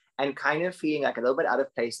girly, and kind of feeling like a little bit out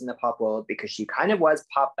of place in the pop world, because she kind of was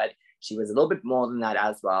pop, but she was a little bit more than that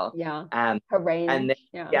as well. Yeah. Her range. And then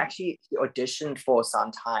she auditioned for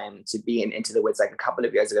Sondheim to be in Into the Woods like a couple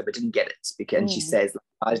of years ago, but didn't get it because she says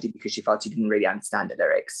largely because she felt she didn't really understand the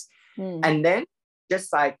lyrics. And then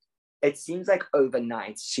just like, it seems like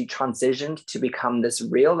overnight she transitioned to become this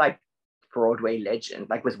real like Broadway legend,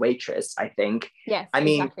 like with Waitress, I think. Yes,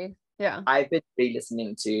 exactly. Yeah. I've been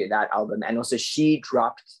re-listening to that album, and also she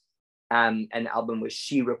dropped an album where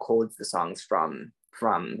she records the songs from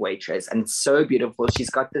Waitress, and it's so beautiful. She's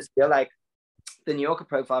got this feel like, the New Yorker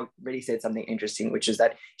profile really said something interesting, which is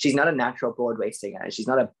that she's not a natural Broadway singer. She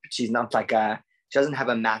doesn't have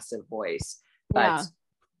a massive voice, but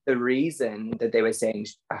the reason that they were saying,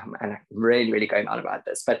 and I'm really, really going on about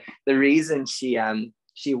this, but the reason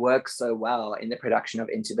she works so well in the production of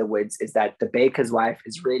Into the Woods is that the baker's wife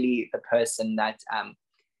is really the person that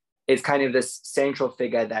is kind of this central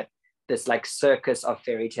figure that this like circus of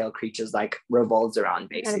fairy tale creatures like revolves around,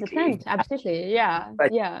 basically. 100%, absolutely, yeah.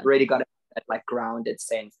 But really got that like grounded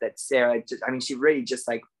sense that Sarah she really just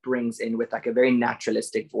like brings in with like a very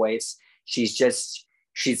naturalistic voice. She's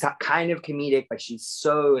kind of comedic, but she's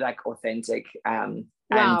so like authentic.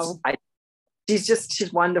 Wow. And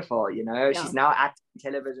she's wonderful, you know. Yeah. She's now acting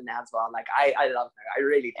television as well. Like I love her. I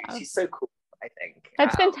really do. She's so cool, I think.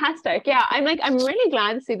 That's fantastic. Yeah, I'm really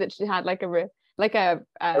glad to see that she had like a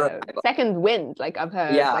second wind like of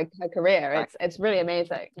her like her career. It's really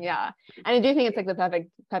amazing. Yeah, and I do think it's like the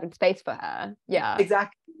perfect space for her. Yeah,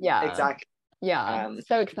 exactly.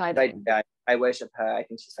 So exciting. I worship her. I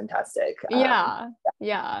think she's fantastic. So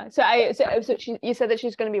you said that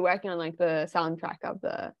she's going to be working on like the soundtrack of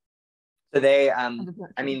the. So they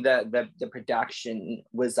the production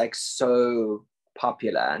was like so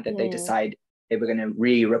popular that they decided they were going to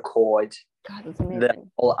re-record the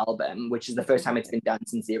whole album, which is the first time it's been done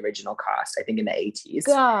since the original cast, I think in the 80s.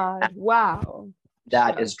 Wow.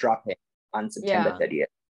 That is dropping on September 30th.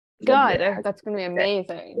 That's going to be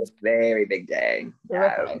amazing. It's a very big day.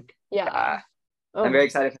 Yeah. I'm very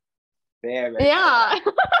excited. Very, very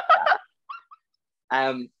excited.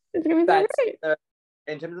 It's going to be so great.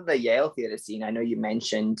 In terms of the Yale theatre scene, I know you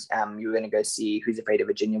mentioned you were going to go see Who's Afraid of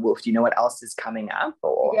Virginia Woolf. Do you know what else is coming up?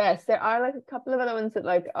 Or? Yes, there are like a couple of other ones that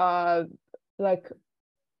like are like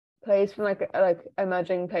plays from like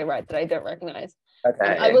emerging playwrights that I don't recognize.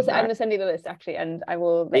 Okay. I'm going to send you the list actually, and I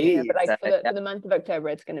will let you know. But like for the month of October,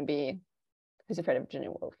 it's going to be Who's Afraid of Virginia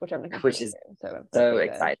Woolf, which I'm looking forward to. So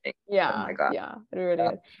exciting. Yeah. Oh my God. Yeah, it really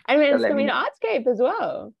is. I mean, it's coming to Artscape as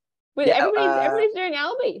well. Everybody's doing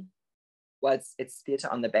Albie. Well, it's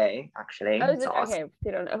Theatre on the Bay, actually. Oh, is it? Okay,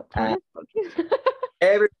 Theatre on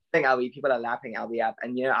everything Albie, people are lapping Albie up,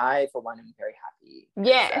 and you know, I for one am very happy.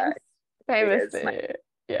 Yes, famously.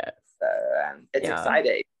 Yes. So it's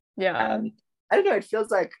exciting. Yeah. I don't know. It feels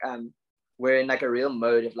like we're in like a real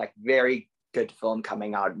mode of like very good film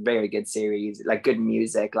coming out, very good series, like good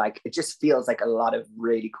music. Like it just feels like a lot of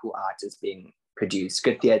really cool art is being produced,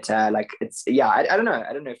 good theater. Like it's I don't know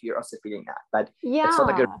if you're also feeling that, but it's sort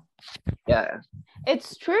of like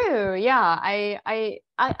it's true. I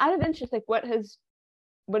out of interest, like what has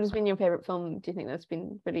been your favorite film, do you think, that's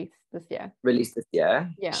been released this year?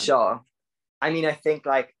 Sure. I mean, I think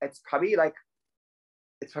like it's probably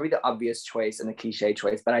the obvious choice and the cliche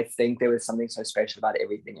choice, but I think there was something so special about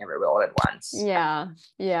Everything Everywhere All at Once. I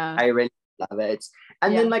really love it.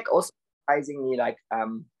 And then like also surprisingly, like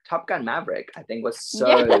Top Gun Maverick, I think was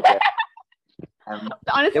so good.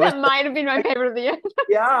 Honestly, that might have been my favorite of the year.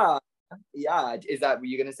 Is that, were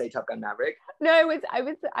you gonna say Top Gun Maverick? No, I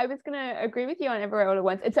was gonna agree with you on Everywhere All at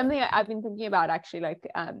Once. It's something I've been thinking about actually, like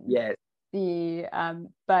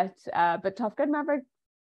but Top Gun Maverick,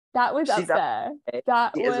 that was up there.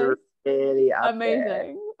 That was really amazing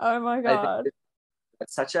there. Oh my God.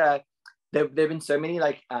 It's such a there've been so many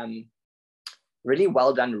like really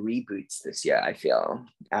well done reboots this year, I feel.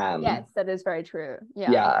 Yes, that is very true.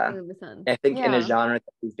 Yeah. 100%. I think in a genre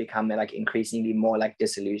that we've become like increasingly more like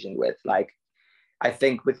disillusioned with, like I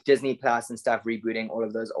think with Disney Plus and stuff rebooting all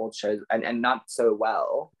of those old shows and not so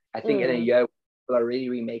well. I think in a year people are really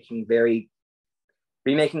remaking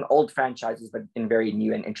old franchises, but in very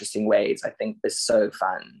new and interesting ways. I think is so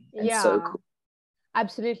fun and so cool.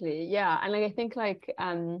 Absolutely, yeah. And like I think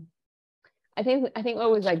I think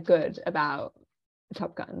what was like good about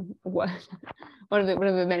Top Gun was one of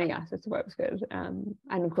the many aspects of what was good. And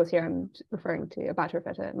of course here I'm referring to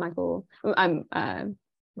Michael.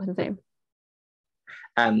 What's his name?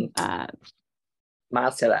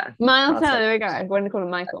 Miles Teller. There we go. I wanted to call him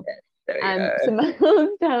Michael. Okay, so Miles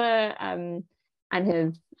Teller and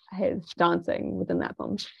his dancing within that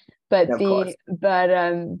film. But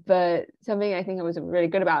but something I think that was really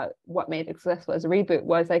good about what made it successful as a reboot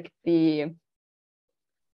was like the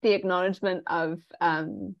acknowledgement of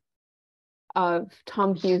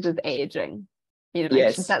Tom Hughes's aging. You know,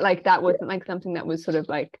 like, that wasn't like something that was sort of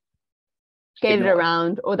like skated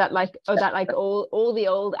around, or that all the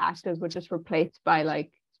old actors were just replaced by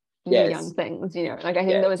like new young things, you know. Like I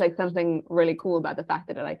think there was like something really cool about the fact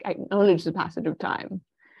that it like acknowledged the passage of time.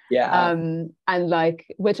 And like,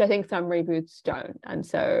 which I think some reboots don't. And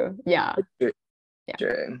so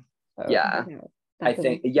True. I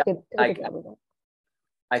think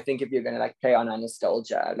I think if you're gonna like play on our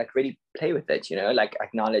nostalgia, like really play with it, you know, like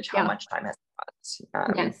acknowledge how much time has passed.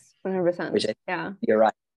 Yes, 100%. Which you're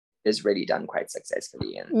right, is really done quite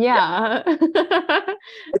successfully. And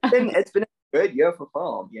it's been a good year for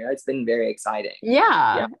film. You know, it's been very exciting.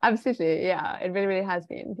 Absolutely. It really has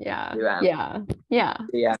been. I'm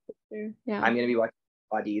gonna be watching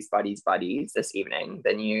Buddies this evening,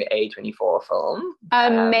 the new A24 film.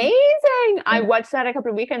 Amazing. I watched that a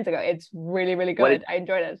couple of weekends ago. It's really, really good. I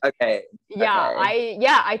enjoyed it. I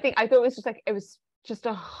thought it was just like, it was just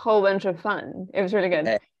a whole bunch of fun. It was really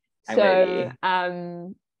good. Okay.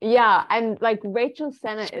 And like Rachel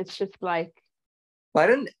Sennett is just like, what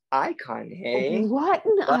an icon, hey? What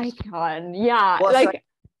an icon.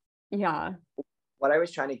 What I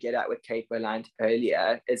was trying to get at with Kate Berlant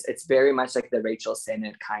earlier is it's very much like the Rachel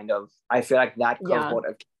Sennett kind of, I feel like that cohort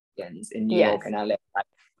of comedians in New York and LA, like,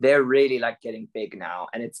 they're really like getting big now.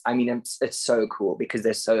 And it's so cool because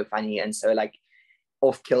they're so funny and so like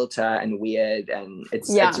off kilter and weird, and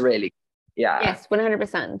it's really yes,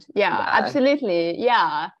 100%. Absolutely.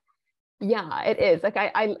 It is like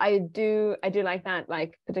I do like that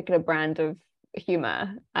like particular brand of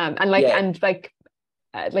humor, and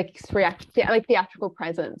theatrical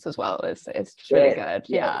presence as well is really good.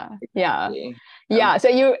 So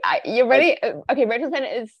you're ready. Okay, Rachel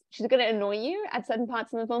Sennett she's going to annoy you at certain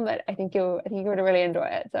parts in the film, but I think you're going to really enjoy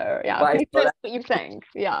it. So what you think.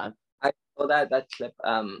 I saw that clip,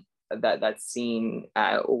 that scene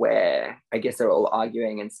where I guess they're all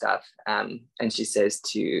arguing and stuff, and she says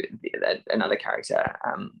to another character,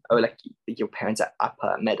 like your parents are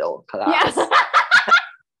upper middle class.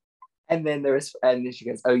 And then she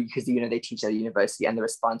goes, oh, because you know they teach at a university, and the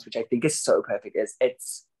response, which I think is so perfect, is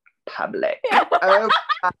it's public. Oh,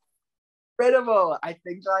 incredible. I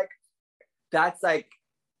think like that's like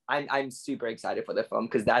I'm super excited for the film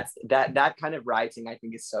because that kind of writing I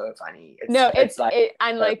think is so funny. The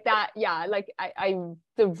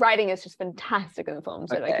writing is just fantastic in the film,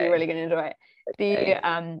 so like you're really gonna enjoy it.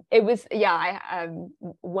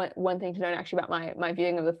 One thing to note actually about my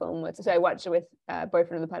viewing of the film was, so I watched it with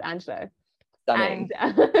boyfriend of the pod, Angelo, and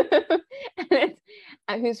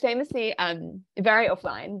who's famously very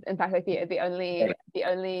offline. In fact, like the only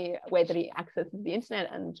way that he accesses the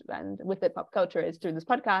internet and with it pop culture is through this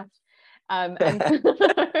podcast. And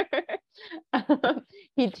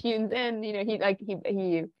he tunes in, you know, he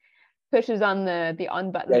pushes on the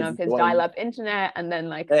on button of his dial-up internet, and then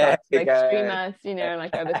like starts to like stream us, you know,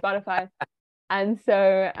 like over Spotify. And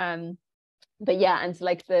so and so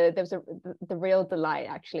like there was the real delight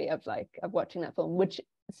actually of watching that film, which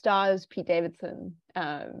stars Pete Davidson.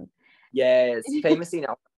 Famously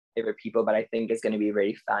not my favorite people, but I think it's going to be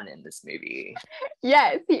really fun in this movie.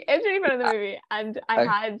 Yes, he is really fun in the movie, and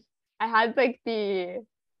I had like the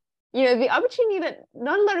opportunity that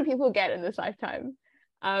not a lot of people get in this lifetime,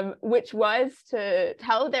 which was to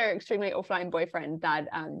tell their extremely offline boyfriend that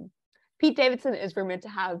Pete Davidson is rumored to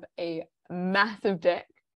have a massive dick,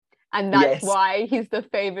 and that's why he's the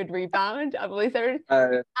favored rebound of all these stories.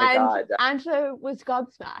 And Angelo was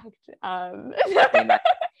gobsmacked.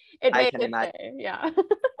 It made his day.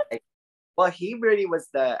 Well, he really was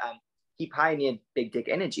he pioneered big dick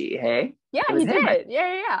energy, hey? Yeah, he did.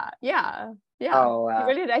 Yeah. Oh, he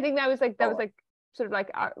really did. I think that was like sort of like,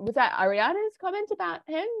 was that Ariana's comment about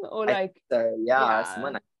him, or like? So yeah,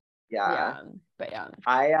 someone. Yeah. But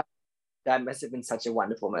yeah. That must have been such a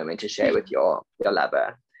wonderful moment to share with your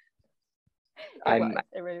lover.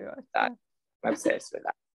 It really was. I'm obsessed with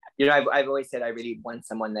that. You know, I've always said I really want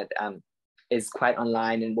someone that is quite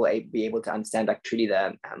online and will be able to understand like truly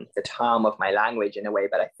the charm of my language in a way.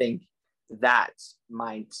 But I think that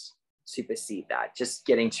might supersede that. Just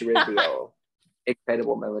getting to reveal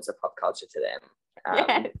incredible moments of pop culture to them.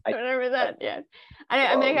 Yes, whatever that. Yes,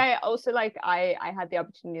 I mean, I also like I had the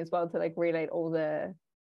opportunity as well to like relate all the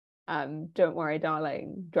 "Don't Worry,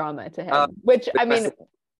 Darling" drama to him, which I mean,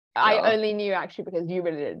 I only knew actually because you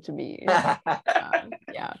related it to me. Yeah,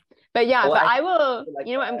 but yeah, well, but I will. Like,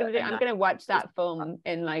 you know what I'm gonna do? I'm gonna watch that film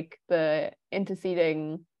in like the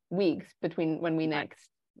interceding weeks between when we next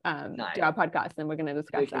do our podcast, and we're gonna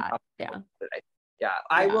discuss that. Yeah,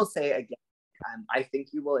 I will say again. I think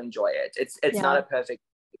you will enjoy it. It's not a perfect,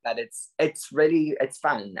 but it's really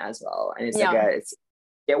fun as well, and it's like it's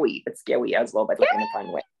scary as well, but like in a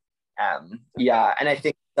fun way. And I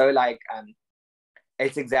think so like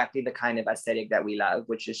it's exactly the kind of aesthetic that we love,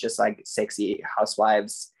 which is just like sexy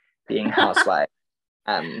housewives being housewives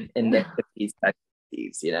in the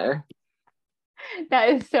 50s, you know. That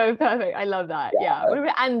is so perfect. I love that. Yeah.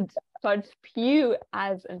 And Florence Pugh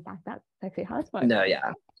as in fact that sexy housewife. No,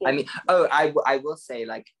 yeah. I mean, I will say,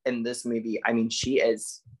 like, in this movie, I mean, she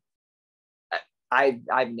is,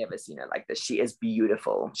 I've never seen her like this. She is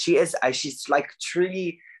beautiful. She's like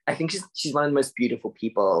truly, I think she's one of the most beautiful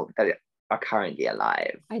people that are currently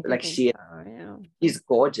alive. Like she's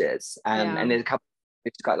gorgeous. And there's a couple,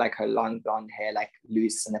 she's got like her long blonde hair, like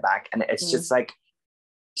loose in the back. And it's just like,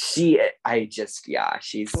 she's,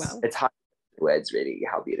 it's hard words really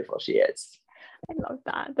how beautiful she is. I love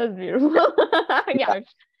that. That's beautiful. Yeah.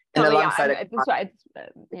 And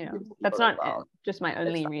that's not just my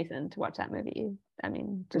only reason to watch that movie. I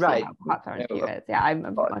mean, to see how hot Florence Pugh is. Yeah, I'm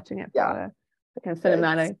watching it for the kind of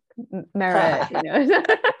cinematic merit, you know.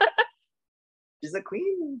 She's a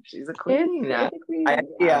queen. She's a queen.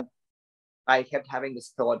 I kept having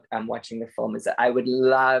this thought watching the film is that I would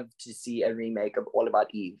love to see a remake of All About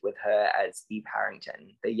Eve with her as Eve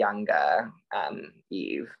Harrington, the younger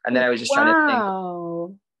Eve. And then I was just trying to think.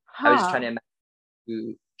 I was just trying to imagine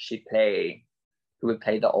who would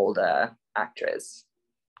play the older actress.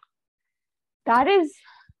 That is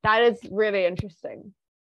really interesting.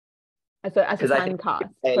 As a fan cast,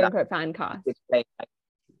 quote unquote fan cast.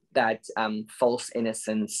 That false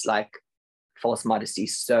innocence, like false modesty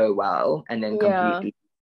so well, and then completely,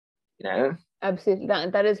 you know. Absolutely,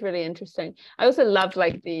 that is really interesting. I also love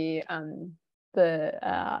like the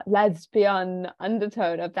lesbian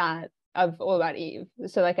undertone of All About Eve.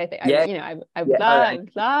 So like I think I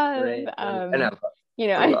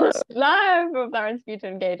love Florence Pugh to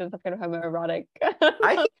engage in some kind of homoerotic.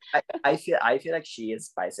 I feel like she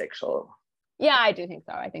is bisexual. Yeah, I do think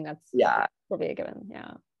so. I think that's probably a given.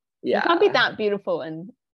 Yeah. You can't be that beautiful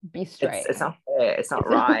and be straight. It's not fair. It's not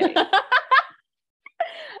right.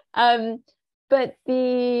 But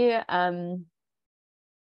the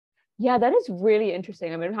that is really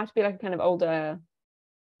interesting. I mean, it would have to be like a kind of older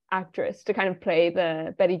actress to kind of play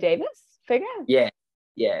the Bette Davis figure. Yeah,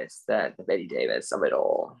 yes, the Bette Davis of it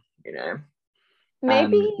all, you know.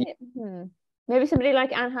 Maybe somebody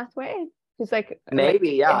like Anne Hathaway, who's like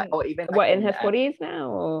or even in her 40s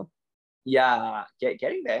now, or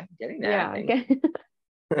getting there.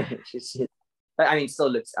 She's I mean, still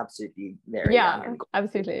looks absolutely very young.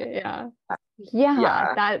 Absolutely,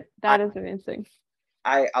 that is amazing.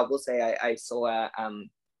 I will say I saw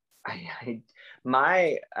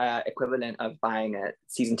my equivalent of buying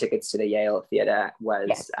season tickets to the Yale Theatre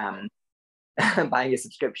was buying a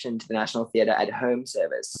subscription to the National Theatre at Home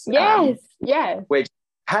service. Which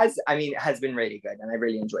has been really good, and I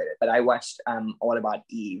really enjoyed it. But I watched All About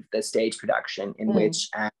Eve, the stage production, in which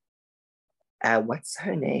what's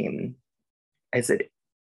her name?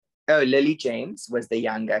 Lily James was the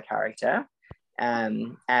younger character,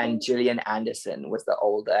 and Gillian Anderson was the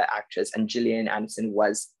older actress, and Gillian Anderson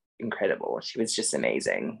was incredible. She was just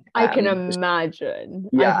amazing. I can imagine.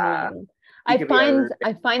 I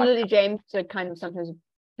find Lily James to kind of sometimes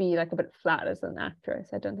be like a bit flat as an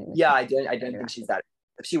actress. I don't think. I don't think she's that.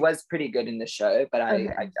 She was pretty good in the show, but I've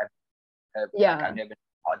never been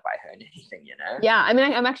awed by her in anything, you know. Yeah, I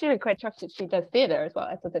mean, I'm actually quite shocked that she does theatre as well.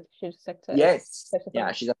 I thought that she was like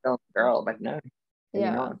she's a film girl, but no.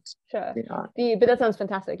 Not. Sure. But that sounds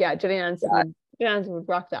fantastic. Yeah, Gillian Anderson would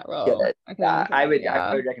rock that role. I would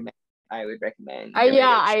recommend. I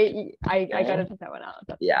gotta check that one out.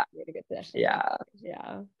 That's really good suggestion.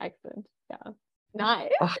 Yeah, excellent. Yeah,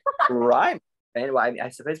 nice. Right. And well, I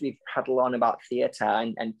suppose we've prattled on about theatre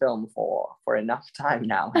and film for enough time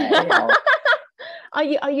now. Hey?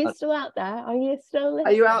 Are you still out there? Are you still listening?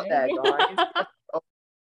 Are you out there, guys? Oh,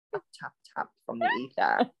 tap tap from the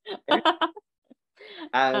ether.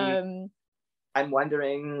 I'm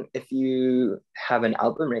wondering if you have an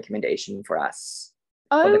album recommendation for us.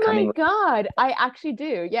 Oh my god, I actually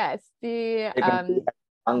do. Yes, the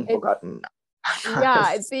Unforgotten.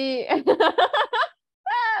 Yeah,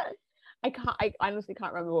 I honestly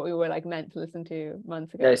can't remember what we were like meant to listen to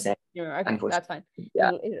months ago. No, same. Okay, that's fine.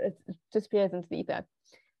 Yeah. It disappears into the ether.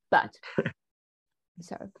 But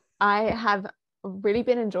so I have really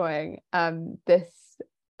been enjoying this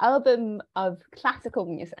album of classical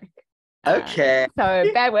music. Okay.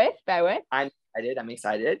 So bear with. I'm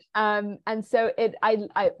excited. And so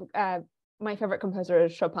my favorite composer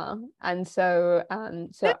is Chopin, and so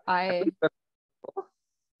I'm not sure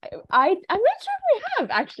if we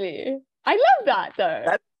have actually. I love that though.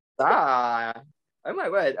 Oh my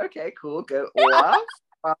word. Okay, cool. Go off.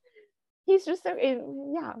 He's just so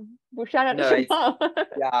Well, shout out to Chopin.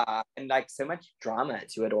 Yeah, and like so much drama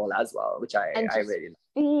to it all as well, which I really like.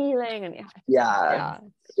 Feeling and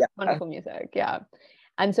wonderful music. Yeah.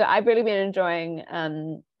 And so I've really been enjoying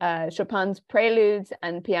Chopin's Preludes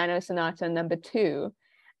and Piano Sonata No. 2,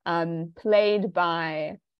 played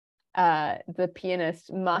by the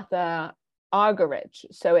pianist Martha Argerich.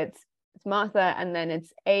 So it's Martha and then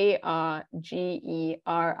it's Argerich.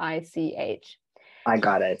 I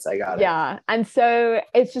got it. Yeah. And so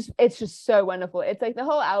it's just so wonderful. It's like the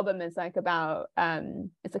whole album is like about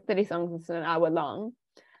it's like 30 songs, it's an hour long.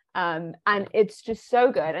 And it's just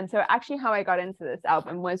so good. And so actually how I got into this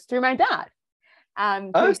album was through my dad.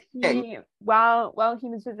 While he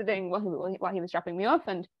was visiting, while he was dropping me off,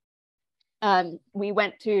 and we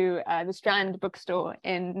went to the Strand bookstore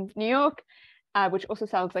in New York, which also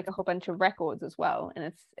sells like a whole bunch of records as well in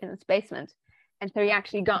its basement. And so he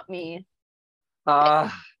actually got me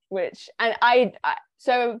which, and I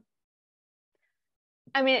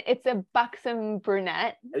mean, it's a buxom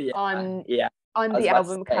brunette on the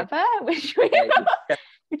album cover, which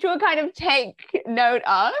we'll kind of take note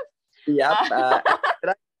of. Yep. But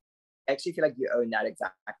I actually feel like you own that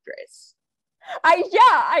exact dress. I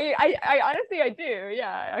honestly I do.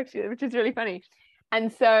 Yeah, actually, which is really funny.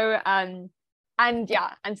 And so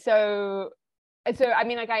so I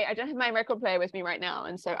mean, like I don't have my record player with me right now,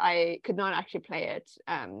 and so I could not actually play it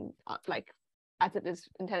like as it is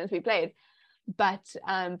intended to be played. But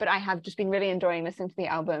I have just been really enjoying listening to the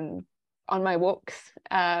album on my walks,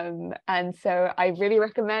 and so I really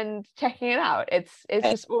recommend checking it out. It's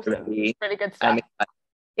just awesome. It's really good stuff.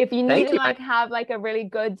 If you need to like have like a really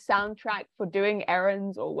good soundtrack for doing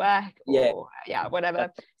errands or work or whatever,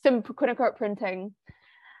 some quote unquote printing,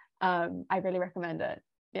 I really recommend it.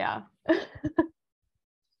 Yeah. A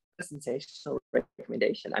sensational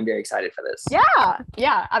recommendation. I'm very excited for this. Yeah,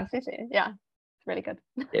 absolutely. Yeah, it's really good.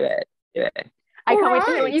 Do it. I can't wait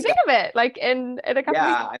to hear what you think of it. Like in a couple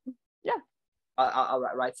of weeks. Yeah. I'll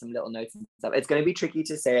write some little notes and stuff. It's going to be tricky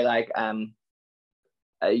to say like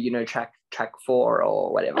track 4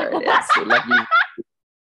 or whatever it is. Like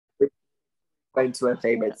you going to a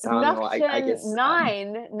favorite song, or I guess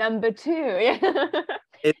 9 No. 2. Yeah.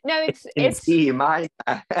 No, it's C minor.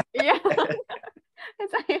 Yeah.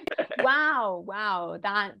 It's like, wow,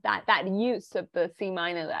 that use of the C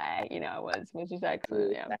minor there, was just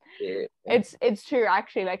excellent. Yeah. It's true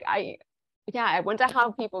actually. Like I wonder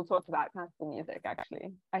how people talk about classical music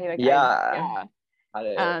actually. I don't know.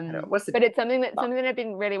 But it's something that I've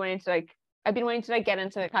been really wanting to like. I've been wanting to like get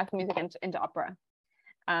into classical music and into opera,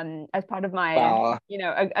 as part of my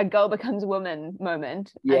a girl becomes a woman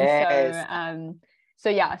moment. Yes. And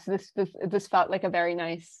so this felt like a very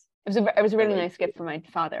nice. It was a really nice gift from my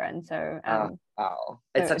father, and so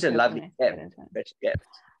it's such a lovely gift.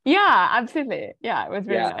 Yeah, absolutely. Yeah, it was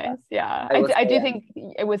really nice. Yeah, I do think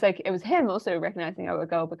it was him also recognizing a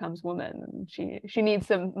girl becomes woman, and she needs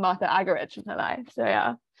some Martha Argerich in her life. So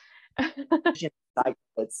yeah.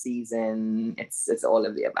 It's season. It's all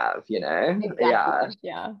of the above, Exactly.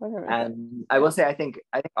 Yeah. And I will say, I think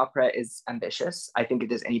opera is ambitious. I think if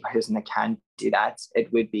there's any person that can do that,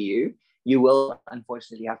 it would be you. You will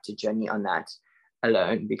unfortunately have to journey on that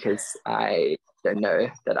alone, because I don't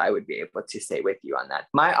know that I would be able to stay with you on that.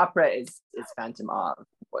 My opera is Phantom of,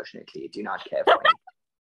 unfortunately. Do not care for me.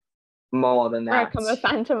 More than that. I'm a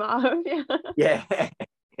Phantom of. Yeah.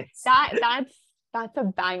 That's a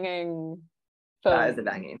banging film. That is a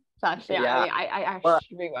banging. Actually, yeah. I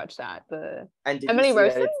actually rewatched that. And Emily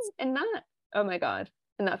Rosen in that. Oh my god,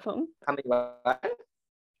 in that film. Emily what?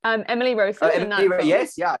 Emily Rosen in that film.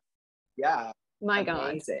 Yes, yeah. My God,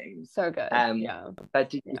 amazing. so good. Yeah. But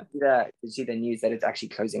did you see the news that it's actually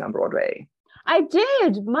closing on Broadway? I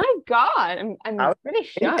did. My God, I'm really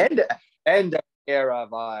shocked. End of era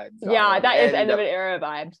vibes. Yeah, that is end of an era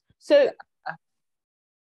vibes. So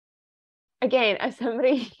again, as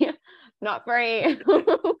somebody not very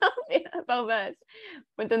well versed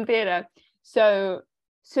within theatre, so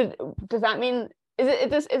does that mean is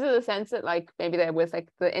it a sense that like maybe there was like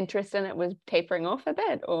the interest in it was tapering off a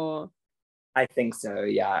bit, or? I think so.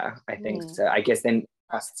 Yeah, I think so. I guess then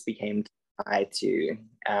costs became tied to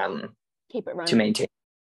keep it running, to maintain.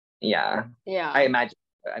 Yeah. I imagine.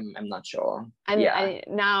 I'm not sure. And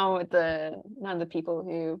now the people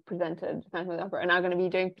who presented Phantom of the Opera are now going to be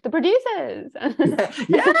doing the producers.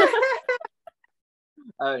 Yeah.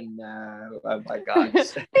 Oh no! Oh my gosh!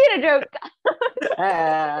 Theater joke.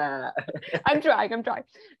 I'm trying,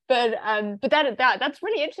 but that's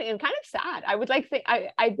really interesting and kind of sad. I would like think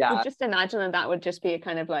I would just imagine that would just be a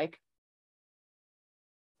kind of like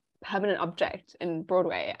permanent object in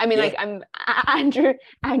Broadway. I mean, like Andrew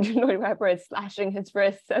Lloyd Webber is slashing his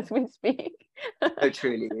wrists as we speak. Oh,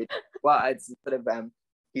 truly. Well, it's sort of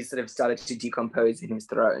he's sort of started to decompose in his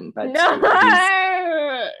throne, but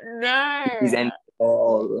no, he's in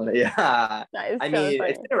all. Yeah, I mean,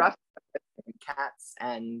 it's been a rough Cats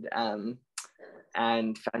and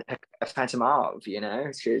Phantom of, you know,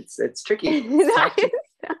 it's tricky.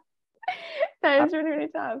 That is really, really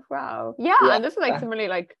tough. Wow. Yeah, and this is like some really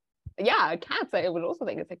like Cats. I would also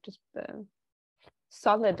think it's like just the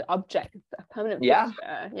solid object, a permanent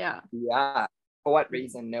fixture. Yeah. For what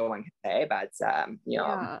reason, no one can say, but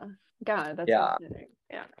God, that's fascinating.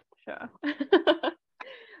 Yeah, sure.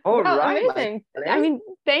 All right. Amazing. I mean,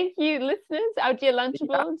 thank you, listeners, our dear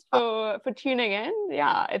Lunchables, for tuning in.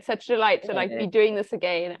 Yeah, it's such a delight to like be doing this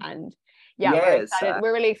again, and we're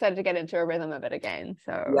really excited to get into a rhythm of it again.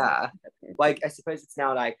 So like I suppose it's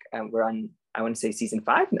now like we're on, I want to say season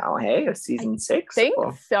 5 now, hey, or season 6. I think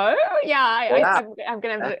so. Yeah, I'm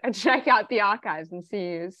gonna have to check out the archives and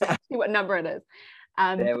see what number it is.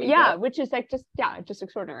 Which is like just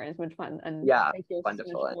extraordinary. It's much fun, and thank you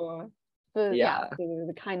wonderful. So much for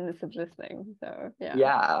the kindness of listening. So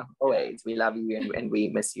always, we love you and we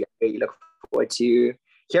miss you. We look forward to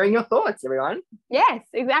hearing your thoughts, everyone. Yes,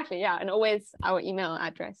 exactly. And always our email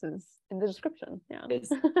address is in the description. Is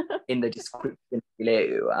in the description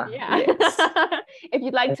below. Yes. If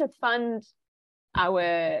you'd like to fund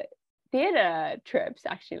our theatre trips,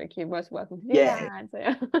 actually, like, you're most welcome to do that.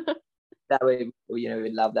 So that way,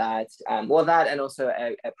 we'd love that. Well, that and also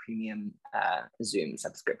a premium Zoom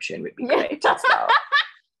subscription would be great as well.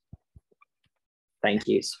 Thank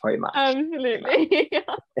you so much. Absolutely.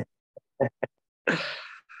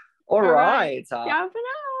 All right. Ciao for now.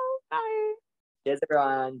 Bye. Cheers,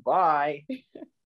 everyone. Bye.